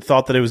Grayson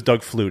thought that it was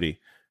Doug Flutie.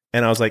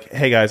 And I was like,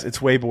 hey guys,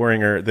 it's way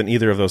boringer than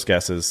either of those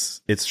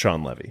guesses. It's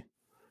Sean Levy.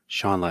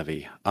 Sean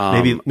Levy.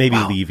 Maybe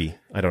Levy.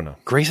 I don't know.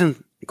 Grayson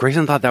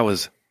thought that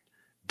was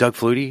Doug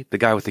Flutie, the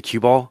guy with the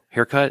cue ball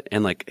haircut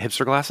and like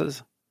hipster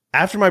glasses.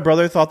 After my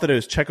brother thought that it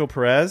was Checo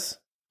Perez.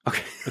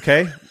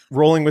 Okay.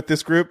 Rolling with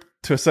this group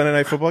to a Sunday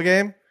Night Football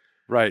game.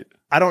 Right.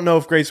 I don't know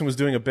if Grayson was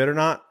doing a bit or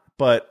not,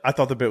 but I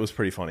thought the bit was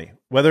pretty funny.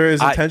 Whether it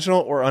was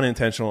intentional or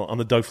unintentional on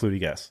the Doug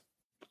Flutie guess.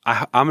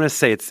 I'm going to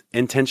say it's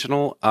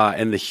intentional,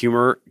 and the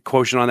humor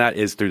quotient on that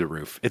is through the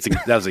roof.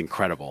 That was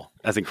incredible.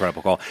 That's an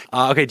incredible call.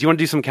 Okay, do you want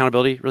to do some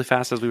accountability really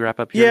fast as we wrap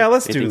up here? Yeah,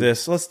 let's do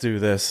this. Let's do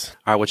this.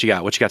 All right, what you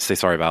got? What you got to say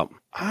sorry about?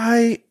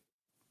 I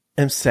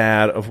am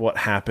sad of what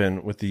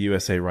happened with the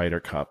USA Ryder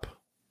Cup.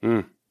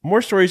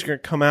 More stories are going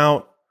to come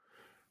out.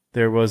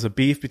 There was a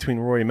beef between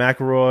Rory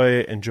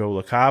McIlroy and Joe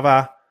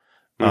LaCava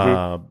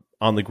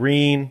on the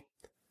green.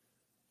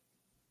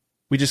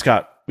 We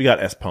got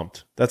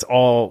S-pumped. That's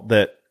all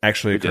that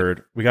actually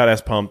occurred. We got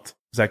S-pumped.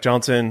 Zach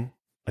Johnson,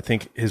 I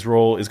think his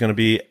role is going to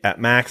be at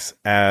Max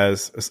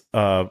as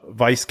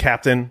vice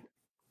captain,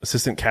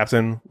 assistant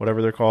captain,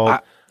 whatever they're called.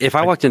 If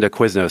I walked into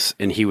Quiznos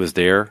and he was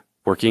there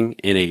working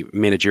in a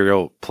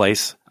managerial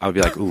place, I would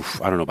be like,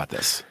 oof, I don't know about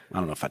this. I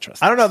don't know if I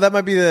trust this. I don't know. That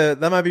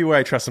might be where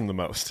I trust him the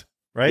most,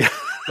 right?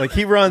 Like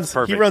he runs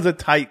a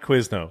tight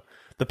Quizno.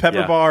 The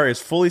Pepper Bar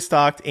is fully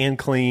stocked and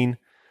clean.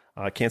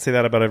 I can't say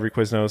that about every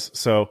Quiznos.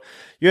 So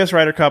US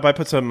Ryder Cup, I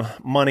put some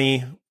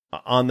money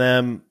on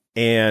them,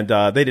 and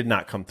they did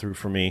not come through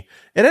for me.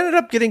 It ended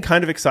up getting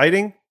kind of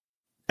exciting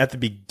at the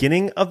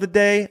beginning of the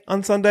day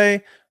on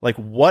Sunday. Like,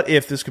 what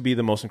if this could be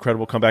the most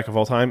incredible comeback of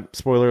all time?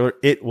 Spoiler alert,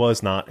 it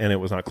was not, and it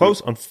was not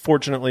close,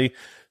 unfortunately.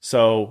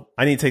 So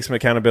I need to take some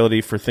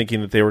accountability for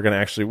thinking that they were going to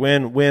actually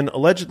win, when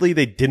allegedly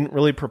they didn't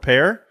really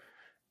prepare,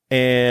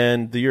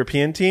 and the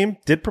European team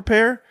did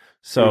prepare.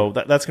 So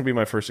that's going to be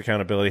my first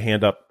accountability.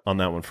 Hand up on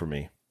that one for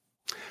me.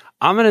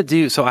 I'm going to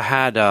do, so I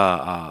had,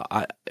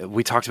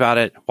 we talked about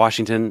it,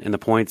 Washington in the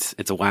points.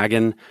 It's a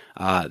wagon.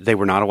 They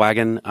were not a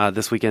wagon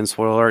this weekend,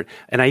 spoiler alert.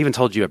 And I even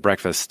told you at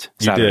breakfast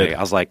Saturday,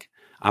 I was like,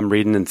 I'm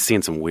reading and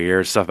seeing some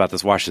weird stuff about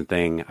this Washington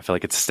thing. I feel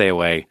like it's a stay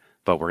away,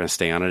 but we're going to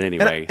stay on it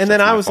anyway. And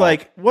then I was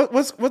like,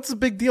 what's the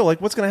big deal?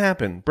 Like, what's going to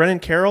happen? Brennan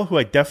Carroll, who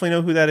I definitely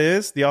know who that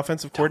is, the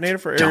offensive coordinator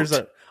for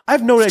Arizona. I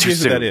have no idea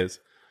who that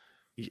is.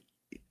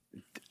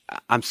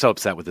 I'm so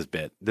upset with this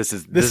bit. This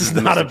is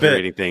not most a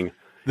infuriating bit. thing.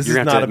 You're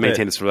going to have to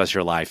maintain this for the rest of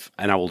your life,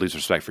 and I will lose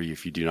respect for you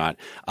if you do not.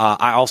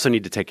 I also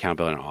need to take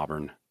accountability on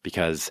Auburn,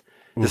 because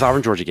this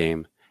Auburn-Georgia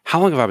game,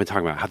 how long have I been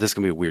talking about how this is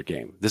going to be a weird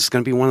game? This is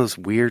going to be one of those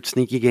weird,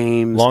 sneaky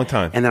games. Long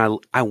time. And then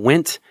I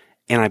went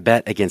and I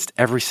bet against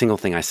every single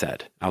thing I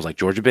said. I was like,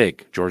 Georgia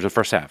big, Georgia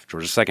first half,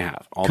 Georgia second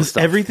half, all this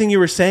stuff. Everything you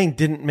were saying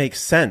didn't make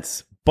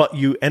sense, but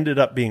you ended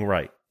up being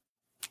right.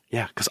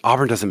 Yeah, because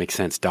Auburn doesn't make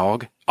sense,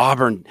 dog.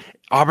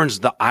 Auburn's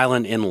the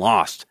island in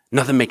Lost.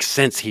 Nothing makes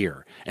sense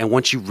here. And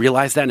once you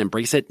realize that and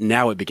embrace it,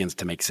 now it begins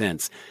to make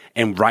sense.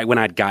 And right when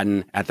I'd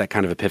gotten at that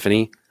kind of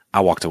epiphany,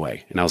 I walked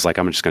away. And I was like,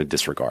 I'm just going to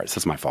disregard. So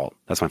that's my fault.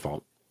 That's my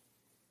fault.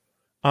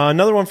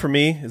 Another one for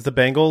me is the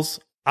Bengals.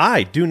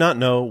 I do not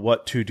know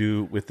what to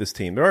do with this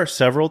team. There are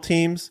several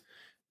teams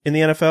in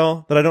the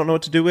NFL that I don't know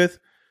what to do with.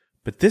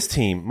 But this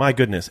team, my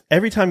goodness,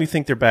 every time you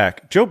think they're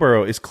back, Joe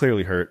Burrow is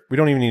clearly hurt. We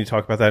don't even need to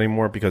talk about that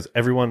anymore, because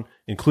everyone,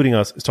 including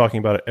us, is talking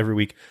about it every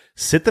week.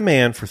 Sit the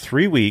man for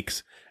 3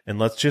 weeks and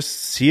let's just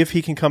see if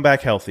he can come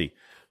back healthy.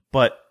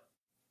 But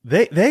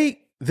they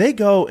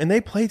go and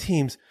they play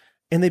teams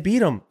and they beat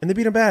them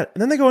bad.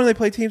 And then they go and they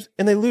play teams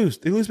and they lose.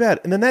 They lose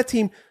bad. And then that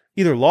team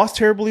either lost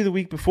terribly the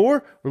week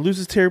before or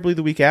loses terribly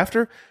the week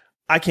after.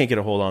 I can't get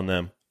a hold on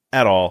them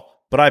at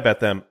all, but I bet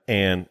them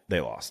and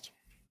they lost.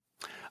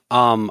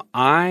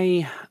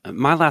 My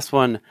last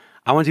one,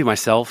 I want to do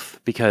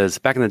myself, because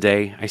back in the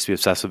day, I used to be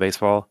obsessed with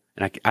baseball,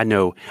 and I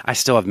know I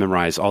still have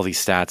memorized all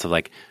these stats of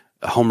like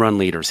home run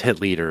leaders, hit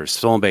leaders,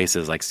 stolen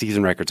bases, like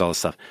season records, all this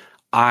stuff.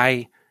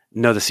 I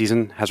know the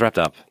season has wrapped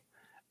up.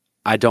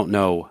 I don't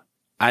know.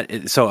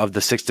 So of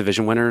the 6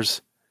 division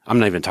winners, I'm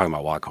not even talking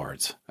about wild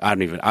cards.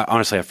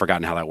 Honestly, I've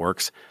forgotten how that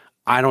works.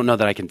 I don't know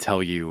that I can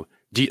tell you.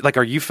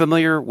 Are you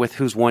familiar with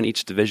who's won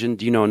each division?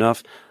 Do you know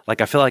enough? Like,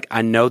 I feel like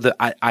I know that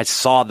I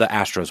saw the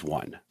Astros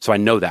won, so I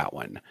know that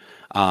one.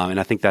 And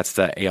I think that's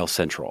the AL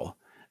Central.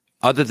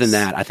 Other than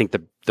that, I think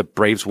the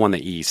Braves won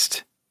the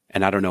East,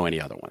 and I don't know any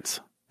other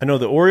ones. I know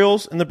the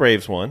Orioles and the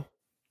Braves won.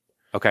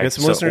 Okay,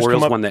 so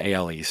Orioles won the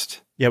AL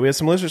East. Yeah, we had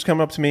some listeners come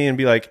up to me and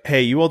be like,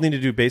 hey, you all need to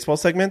do baseball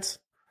segments.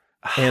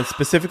 And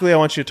specifically, I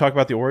want you to talk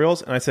about the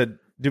Orioles. And I said,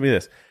 do me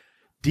this.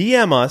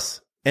 DM us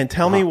and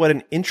tell me what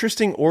an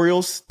interesting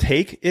Orioles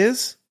take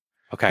is.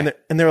 Okay.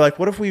 And they're like,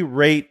 what if we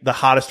rate the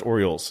hottest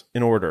Orioles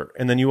in order?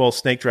 And then you all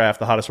snake draft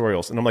the hottest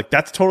Orioles. And I'm like,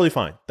 that's totally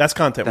fine. That's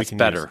content we can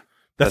use.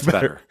 That's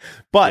better.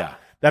 But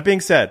that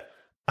being said,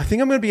 I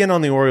think I'm going to be in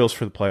on the Orioles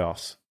for the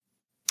playoffs.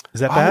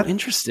 Is that bad?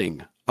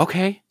 Interesting.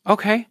 Okay.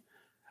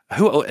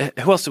 Who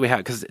else do we have?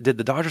 Because did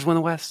the Dodgers win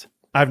the West?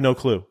 I have no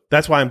clue.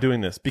 That's why I'm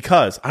doing this,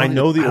 because I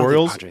know the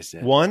Orioles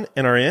won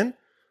and are in.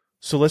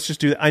 So let's just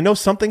do that. I know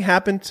something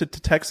happened to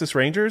Texas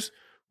Rangers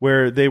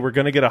where they were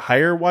going to get a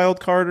higher wild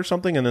card or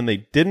something, and then they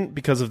didn't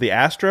because of the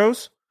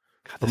Astros.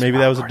 Or maybe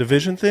that was a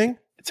division thing.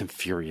 It's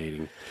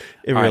infuriating.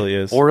 It really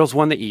is. Orioles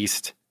won the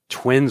East.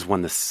 Twins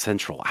won the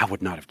Central. I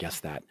would not have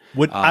guessed that.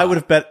 I would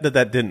have bet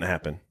that didn't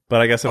happen,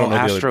 but I guess I don't know.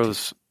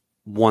 Astros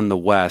won the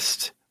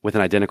West with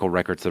an identical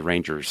record to the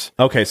Rangers.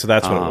 Okay, so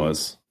that's what it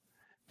was.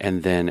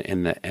 And then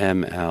in the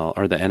ML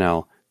or the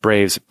NL,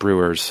 Braves,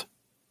 Brewers,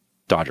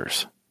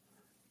 Dodgers.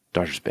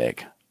 Dodgers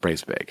big.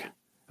 Braves big.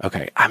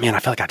 Okay. I mean, I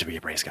feel like I have to be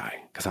a Braves guy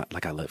because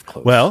I live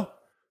close. Well,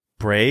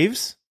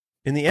 Braves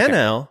in the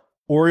NL,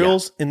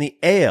 Orioles in the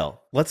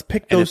AL. Let's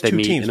pick those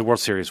two teams. In the World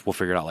Series, we'll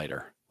figure it out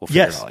later.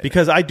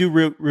 Because I do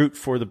root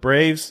for the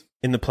Braves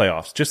in the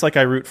playoffs, just like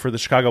I root for the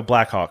Chicago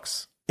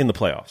Blackhawks in the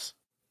playoffs.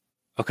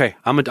 Okay,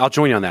 I'll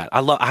join you on that.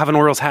 I have an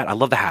Orioles hat. I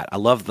love the hat. I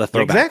love the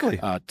throwback to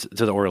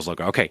the Orioles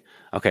logo. Okay,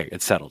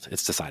 it's settled.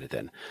 It's decided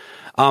then.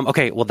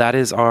 Okay, well, that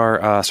is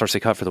our Start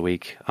Sit Cut for the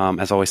week.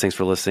 As always, thanks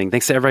for listening.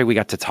 Thanks to everybody we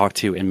got to talk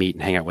to and meet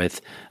and hang out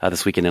with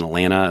this weekend in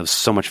Atlanta. It was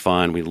so much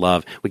fun. We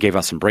gave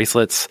out some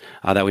bracelets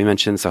that we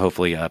mentioned, so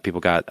hopefully people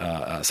got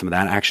some of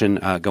that action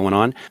going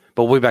on.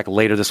 But we'll be back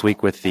later this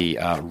week with the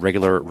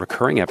regular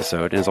recurring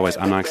episode. And as always,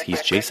 I'm Knox.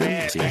 He's Jason.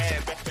 We'll see you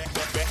next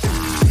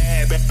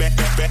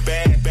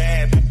time.